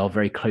 but they are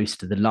very close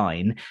to the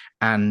line.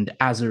 And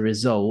as a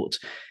result,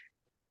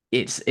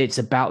 it's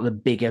about the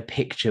bigger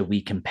picture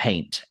we can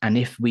paint. And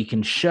if we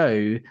can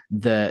show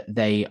that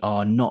they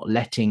are not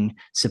letting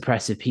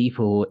suppressive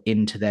people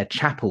into their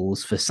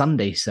chapels for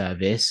Sunday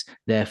service,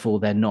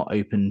 therefore they're not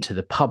open to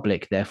the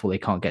public, therefore they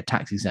can't get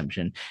tax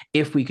exemption.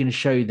 If we can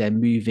show they're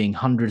moving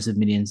hundreds of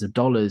millions of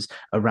dollars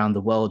around the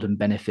world and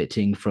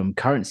benefiting from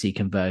currency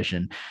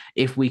conversion,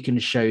 if we can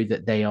show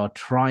that they are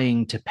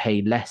trying to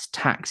pay less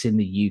tax in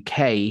the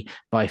UK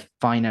by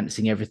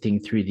financing everything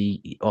through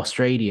the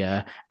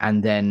Australia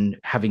and then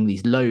having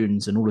these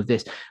loans and all of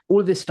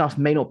this stuff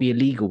may not be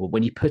illegal, but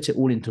when you put it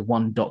all into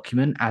one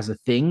document as a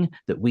thing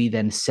that we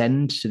then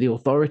send to the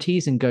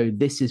authorities and go,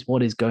 this is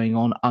what is going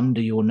on under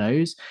your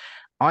nose,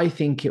 I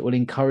think it will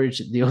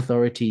encourage the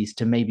authorities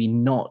to maybe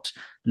not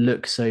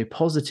look so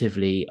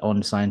positively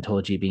on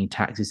Scientology being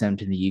tax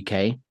exempt in the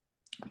UK,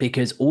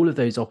 because all of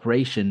those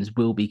operations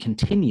will be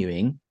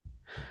continuing.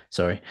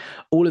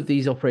 All of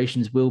these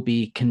operations will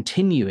be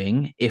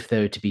continuing if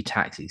they were to be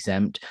tax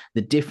exempt.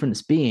 The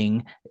difference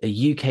being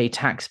a UK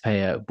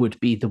taxpayer would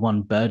be the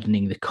one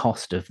burdening the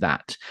cost of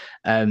that.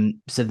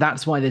 So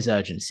that's why there's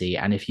urgency.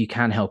 And if you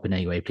can help in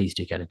any way, please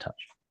do get in touch.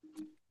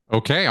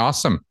 Okay,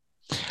 awesome.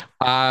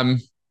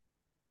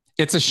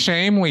 It's a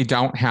shame we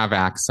don't have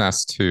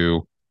access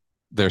to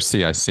their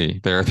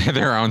CIC,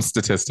 their own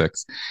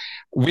statistics.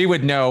 We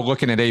would know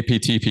looking at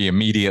APTP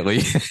immediately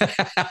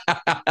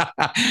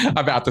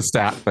about the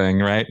stat thing,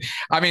 right?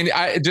 I mean,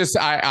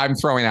 I'm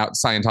throwing out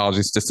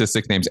Scientology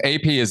statistic names.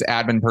 AP is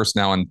admin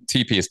personnel and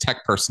TP is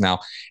tech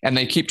personnel, and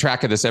they keep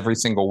track of this every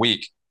single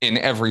week in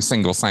every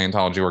single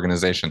Scientology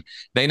organization.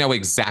 They know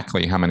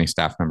exactly how many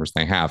staff members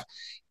they have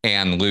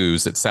and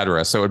lose, et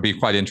cetera. So it would be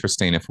quite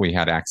interesting if we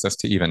had access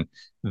to even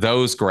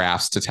those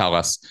graphs to tell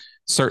us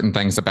certain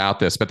things about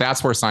this. But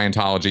that's where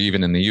Scientology,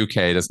 even in the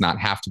UK, does not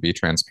have to be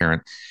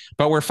transparent.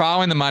 But we're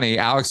following the money.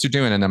 Alex, you're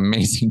doing an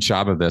amazing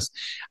job of this.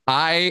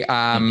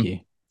 Thank you.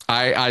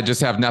 I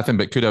just have nothing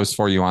but kudos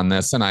for you on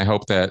this, and I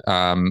hope that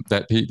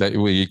that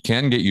we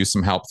can get you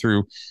some help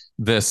through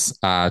this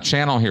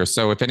channel here.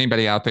 So if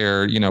anybody out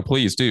there,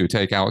 please do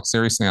take Alex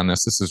seriously on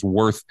this. This is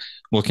worth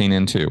looking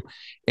into,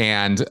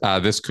 and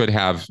this could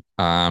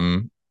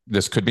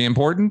be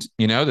important.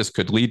 This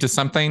could lead to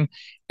something,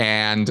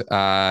 and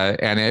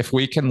if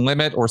we can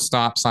limit or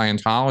stop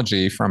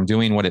Scientology from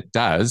doing what it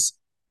does,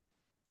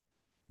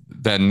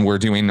 then we're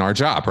doing our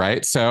job,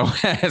 right? So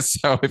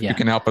if you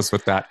can help us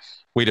with that,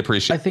 we'd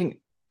appreciate it. I think,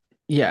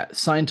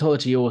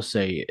 Scientology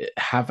also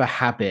have a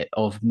habit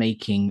of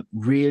making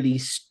really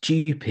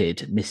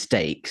stupid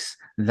mistakes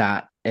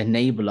that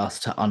enable us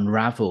to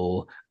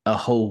unravel a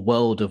whole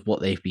world of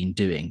what they've been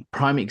doing.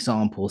 Prime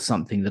example,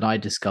 something that I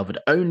discovered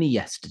only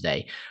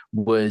yesterday,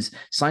 was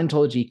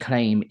Scientology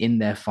claim in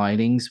their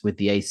filings with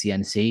the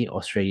ACNC,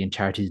 Australian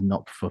Charities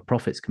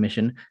Not-for-Profits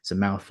Commission, it's a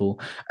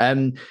mouthful,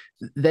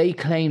 they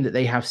claim that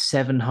they have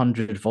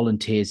 700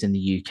 volunteers in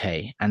the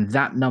UK, and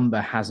that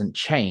number hasn't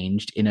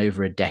changed in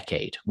over a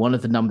decade. One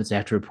of the numbers they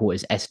have to report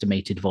is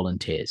estimated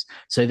volunteers.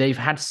 So they've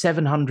had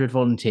 700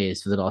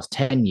 volunteers for the last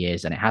 10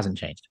 years, and it hasn't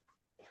changed.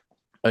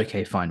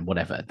 Okay, fine,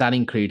 whatever. That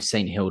includes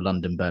St. Hill,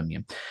 London,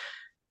 Birmingham.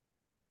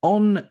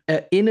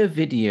 In a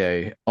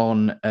video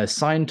on a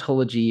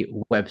Scientology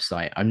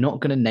website, I'm not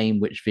going to name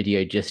which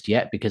video just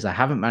yet because I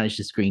haven't managed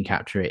to screen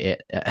capture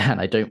it,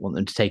 and I don't want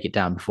them to take it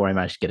down before I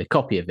manage to get a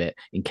copy of it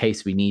in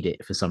case we need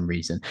it for some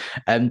reason.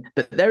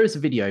 But there is a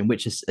video in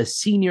which a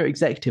senior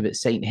executive at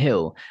St.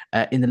 Hill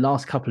in the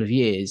last couple of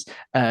years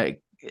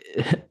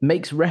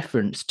makes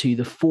reference to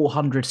the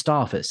 400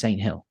 staff at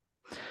St. Hill.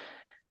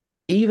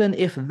 Even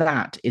if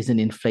that is an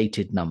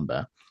inflated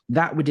number,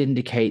 that would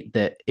indicate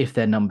that if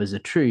their numbers are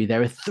true,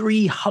 there are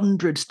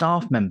 300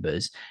 staff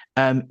members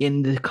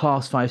in the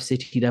Class 5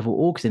 city level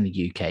orgs in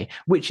the UK,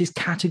 which is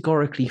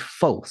categorically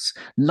false.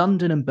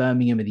 London and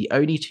Birmingham are the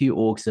only two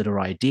orgs that are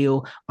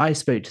ideal. I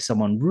spoke to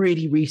someone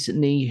really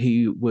recently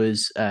who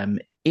was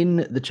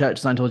in the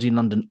Church of Scientology in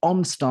London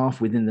on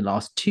staff within the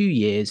last 2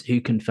 years who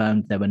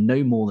confirmed there were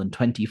no more than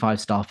 25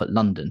 staff at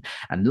London.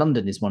 And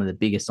London is one of the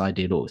biggest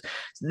ideal orgs.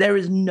 So there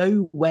is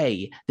no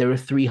way there are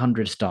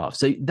 300 staff.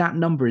 So that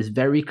number is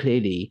very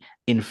clearly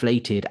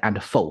inflated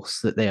and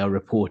false that they are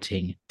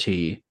reporting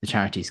to the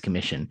Charities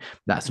Commission.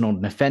 That's not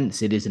an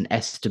offence. It is an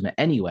estimate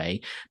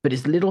anyway. But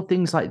it's little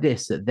things like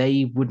this that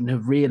they wouldn't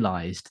have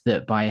realised,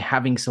 that by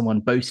having someone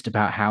boast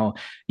about how,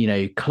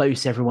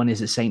 close everyone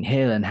is at St.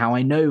 Hill and how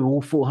I know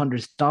all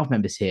 400 staff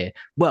members here,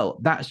 well,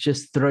 that's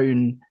just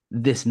thrown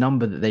this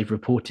number that they've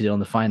reported on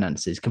the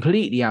finances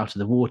completely out of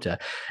the water.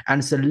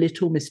 And so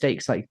little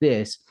mistakes like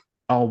this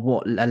are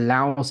what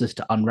allows us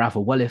to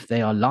unravel, well, if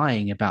they are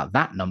lying about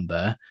that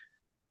number,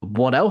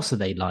 what else are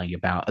they lying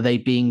about? Are they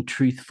being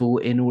truthful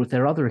in all of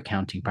their other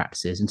accounting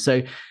practices? And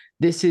so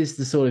this is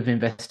the sort of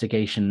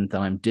investigation that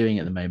I'm doing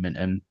at the moment.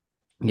 And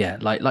yeah,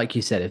 like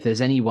you said, if there's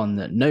anyone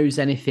that knows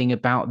anything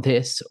about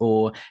this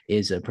or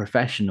is a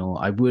professional,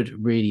 I would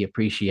really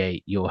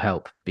appreciate your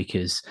help,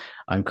 because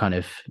I'm kind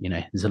of,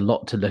 there's a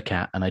lot to look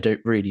at and I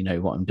don't really know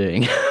what I'm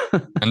doing.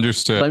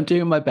 Understood. I'm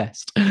doing my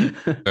best.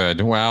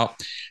 Good. Well,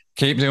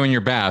 Keep doing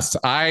your best.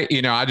 I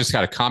just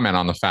got to comment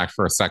on the fact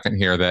for a second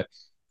here that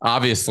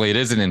obviously it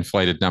is an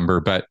inflated number,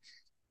 but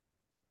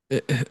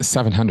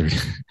 700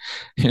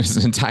 is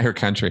an entire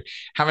country.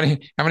 How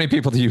many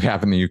people do you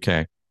have in the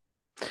UK?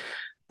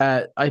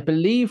 I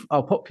believe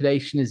our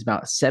population is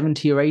about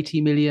 70 or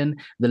 80 million.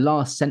 The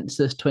last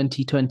census,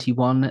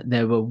 2021,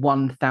 there were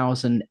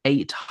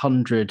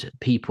 1,800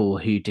 people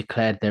who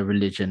declared their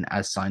religion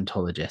as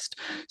Scientologist.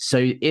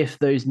 So if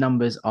those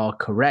numbers are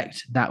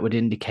correct, that would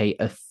indicate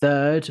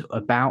about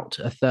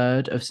a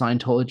third of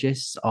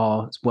Scientologists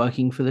are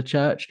working for the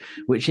church,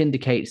 which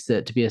indicates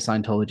that to be a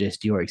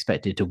Scientologist, you're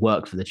expected to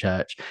work for the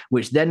church,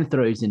 which then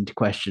throws into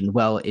question,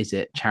 well, is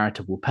it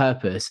charitable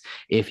purpose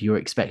if you're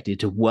expected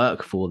to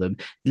work for them?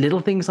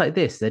 Little things like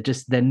this,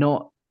 they're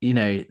not,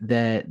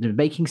 they're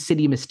making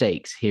silly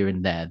mistakes here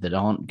and there that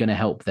aren't going to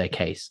help their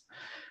case.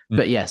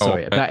 But yeah,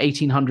 sorry, about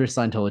 1,800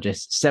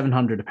 Scientologists,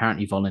 700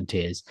 apparently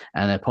volunteers,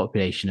 and a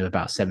population of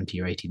about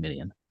 70 or 80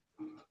 million.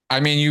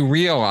 I mean, you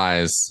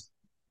realize,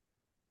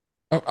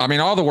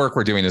 all the work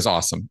we're doing is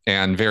awesome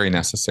and very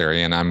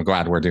necessary, and I'm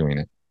glad we're doing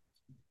it.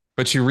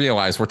 But you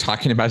realize we're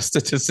talking about a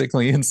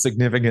statistically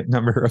insignificant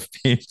number of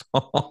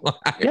people.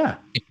 Yeah.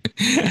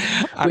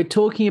 We're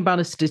talking about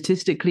a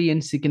statistically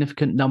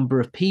insignificant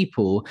number of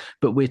people,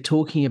 but we're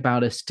talking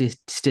about a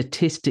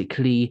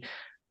statistically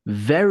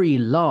very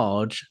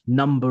large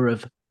number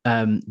of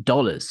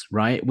dollars,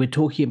 right? We're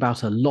talking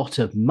about a lot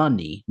of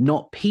money,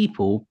 not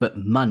people, but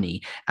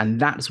money. And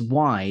that's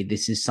why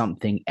this is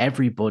something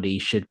everybody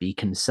should be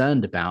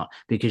concerned about,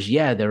 because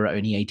yeah, there are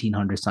only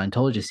 1,800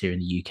 Scientologists here in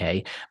the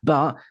UK,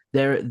 but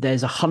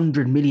there's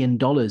 $100 million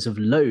of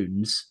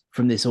loans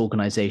from this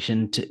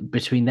organization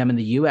between them and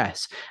the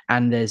US,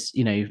 and there's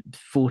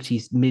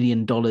 $40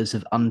 million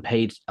of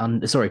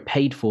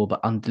paid for but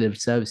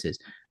undelivered services.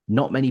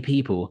 Not many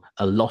people,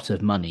 a lot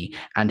of money.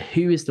 And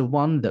who is the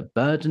one that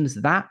burdens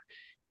that?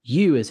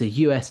 You as a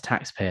US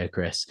taxpayer,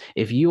 Chris.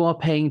 If you are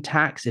paying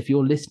tax, if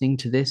you're listening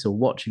to this or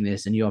watching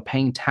this and you are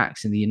paying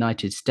tax in the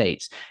United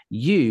States,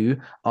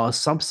 you are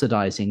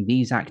subsidizing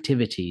these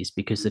activities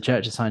because the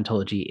Church of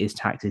Scientology is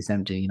tax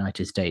exempt in the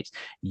United States.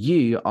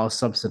 You are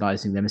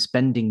subsidizing them,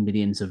 spending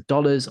millions of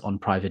dollars on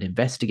private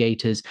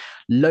investigators,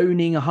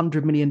 loaning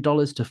 $100 million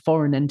to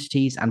foreign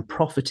entities and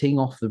profiting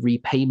off the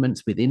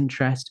repayments with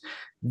interest.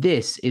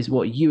 This is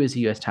what you as a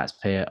US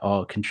taxpayer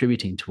are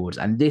contributing towards.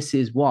 And this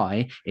is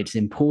why it's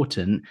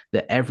important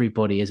that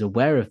everybody is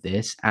aware of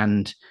this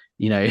and,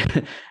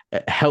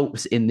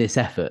 helps in this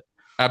effort.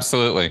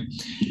 Absolutely.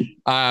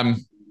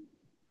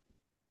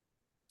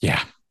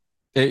 Yeah,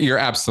 you're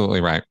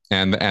absolutely right.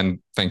 And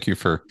thank you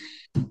for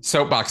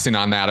soapboxing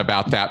on that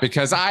about that,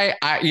 because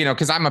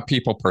because I'm a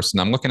people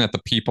person. I'm looking at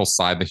the people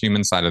side, the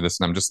human side of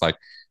this, and I'm just like,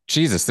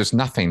 Jesus, there's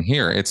nothing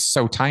here. It's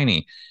so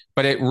tiny.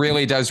 But it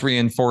really does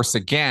reinforce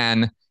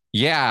again,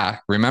 yeah,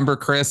 remember,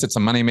 Chris, it's a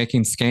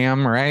money-making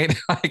scam, right?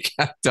 Like,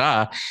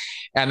 duh.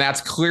 And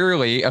that's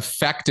clearly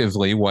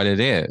effectively what it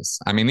is.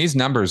 I mean, these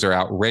numbers are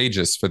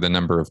outrageous for the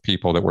number of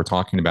people that we're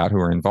talking about who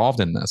are involved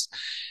in this.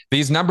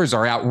 These numbers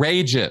are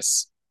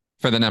outrageous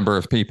for the number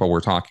of people we're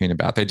talking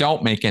about. They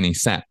don't make any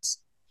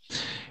sense.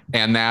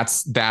 And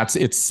that's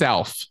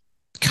itself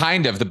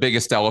kind of the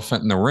biggest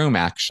elephant in the room,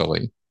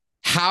 actually.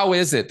 How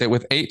is it that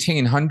with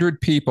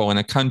 1,800 people in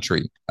a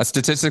country, a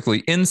statistically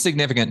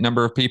insignificant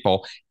number of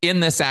people in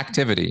this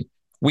activity,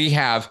 we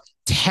have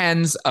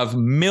tens of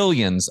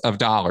millions of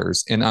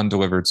dollars in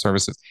undelivered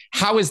services?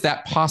 How is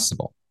that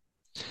possible?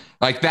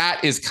 Like, that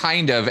is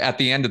kind of, at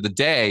the end of the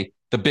day,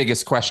 the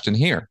biggest question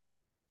here.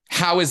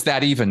 How is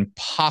that even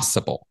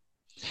possible?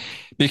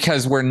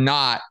 Because we're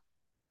not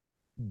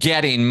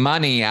getting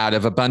money out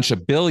of a bunch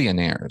of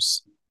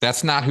billionaires.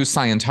 That's not who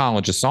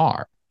Scientologists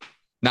are.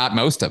 Not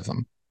most of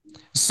them.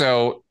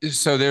 So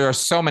there are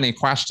so many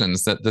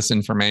questions that this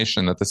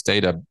information, that this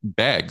data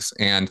begs.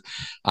 And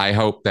I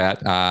hope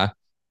that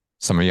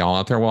some of y'all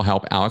out there will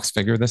help Alex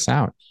figure this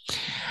out.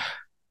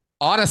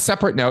 On a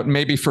separate note,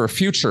 maybe for a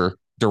future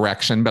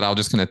direction, but I'm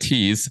just going to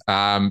tease,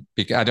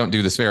 because I don't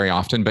do this very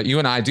often, but you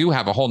and I do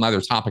have a whole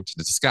nother topic to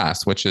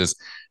discuss, which is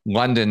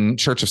London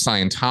Church of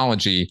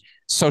Scientology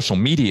social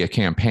media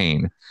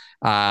campaign.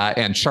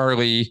 And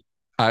Charlie,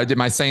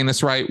 am I saying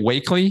this right?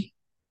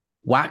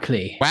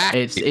 Wackley.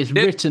 It's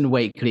written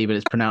Wakely, but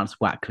it's pronounced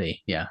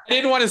Wackley. Yeah. I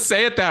didn't want to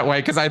say it that way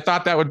because I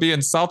thought that would be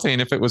insulting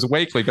if it was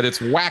Wakely, but it's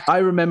Wackley. I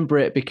remember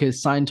it because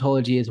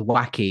Scientology is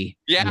wacky.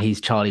 Yeah. And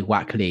he's Charlie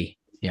Wackley.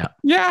 Yeah.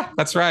 Yeah,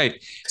 that's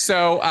right.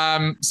 So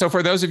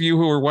for those of you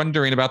who were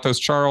wondering about those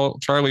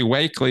Charlie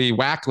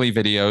Wackley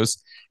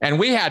videos, and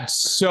we had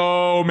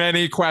so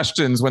many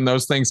questions when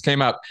those things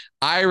came up.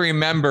 I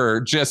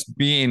remember just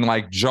being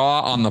like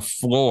jaw on the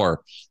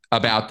floor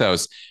about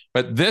those.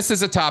 But this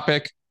is a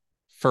topic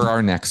for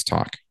our next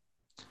talk.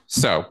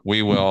 So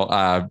we will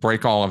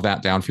break all of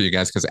that down for you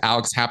guys because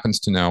Alex happens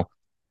to know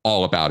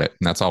all about it.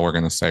 And that's all we're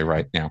going to say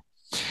right now.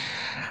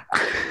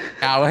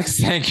 Alex,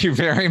 thank you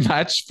very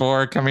much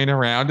for coming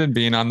around and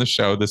being on the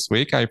show this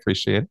week. I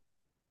appreciate it.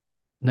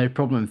 No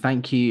problem.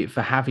 Thank you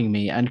for having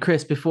me. And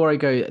Chris, before I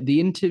go, the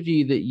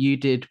interview that you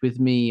did with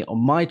me on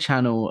my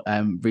channel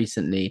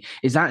recently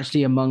is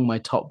actually among my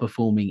top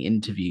performing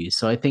interviews.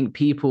 So I think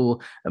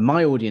people,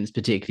 my audience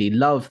particularly,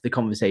 love the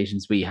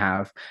conversations we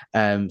have.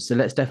 So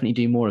let's definitely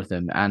do more of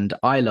them. And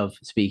I love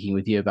speaking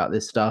with you about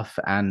this stuff.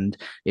 And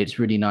it's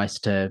really nice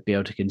to be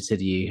able to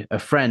consider you a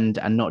friend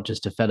and not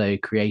just a fellow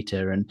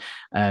creator.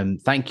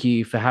 And thank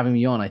you for having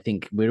me on. I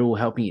think we're all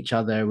helping each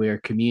other. We're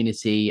a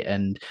community,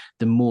 and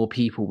the more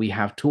people we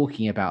have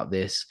talking about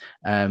this,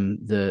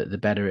 the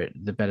better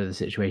the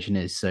situation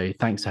is. So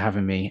thanks for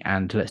having me,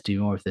 and let's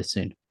do more of this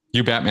soon.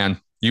 You bet, man.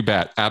 You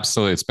bet.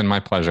 Absolutely. It's been my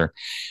pleasure.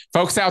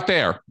 Folks out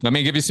there, let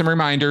me give you some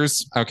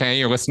reminders. Okay.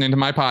 You're listening to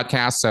my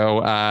podcast.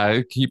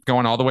 So keep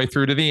going all the way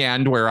through to the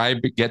end where I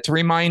get to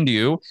remind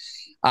you.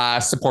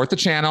 Support the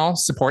channel,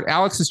 support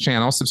Alex's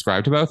channel,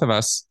 subscribe to both of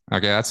us.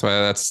 Okay, that's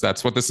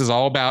what this is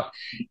all about.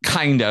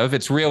 Kind of,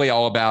 it's really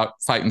all about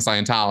fighting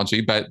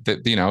Scientology, but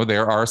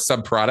there are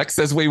sub products,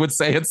 as we would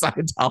say in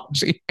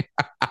Scientology.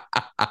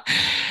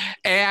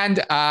 And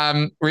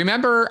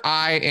remember,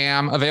 I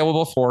am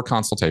available for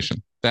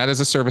consultation. That is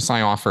a service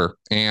I offer.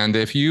 And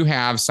if you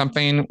have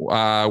something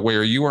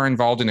where you are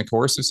involved in a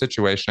coercive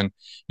situation,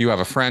 you have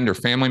a friend or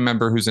family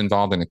member who's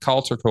involved in a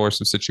cult or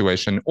coercive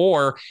situation,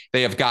 or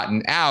they have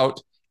gotten out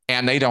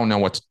and they don't know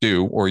what to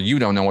do, or you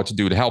don't know what to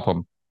do to help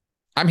them,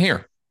 I'm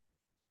here.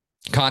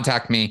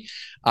 Contact me.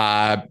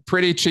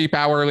 Pretty cheap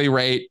hourly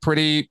rate,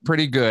 pretty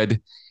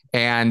good.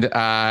 And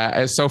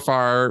so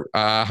far,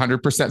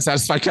 100%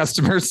 satisfied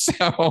customers.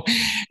 So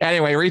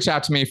anyway, reach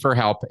out to me for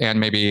help and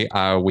maybe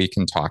we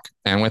can talk.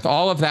 And with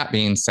all of that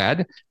being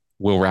said,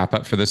 we'll wrap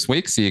up for this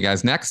week. See you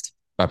guys next.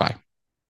 Bye-bye.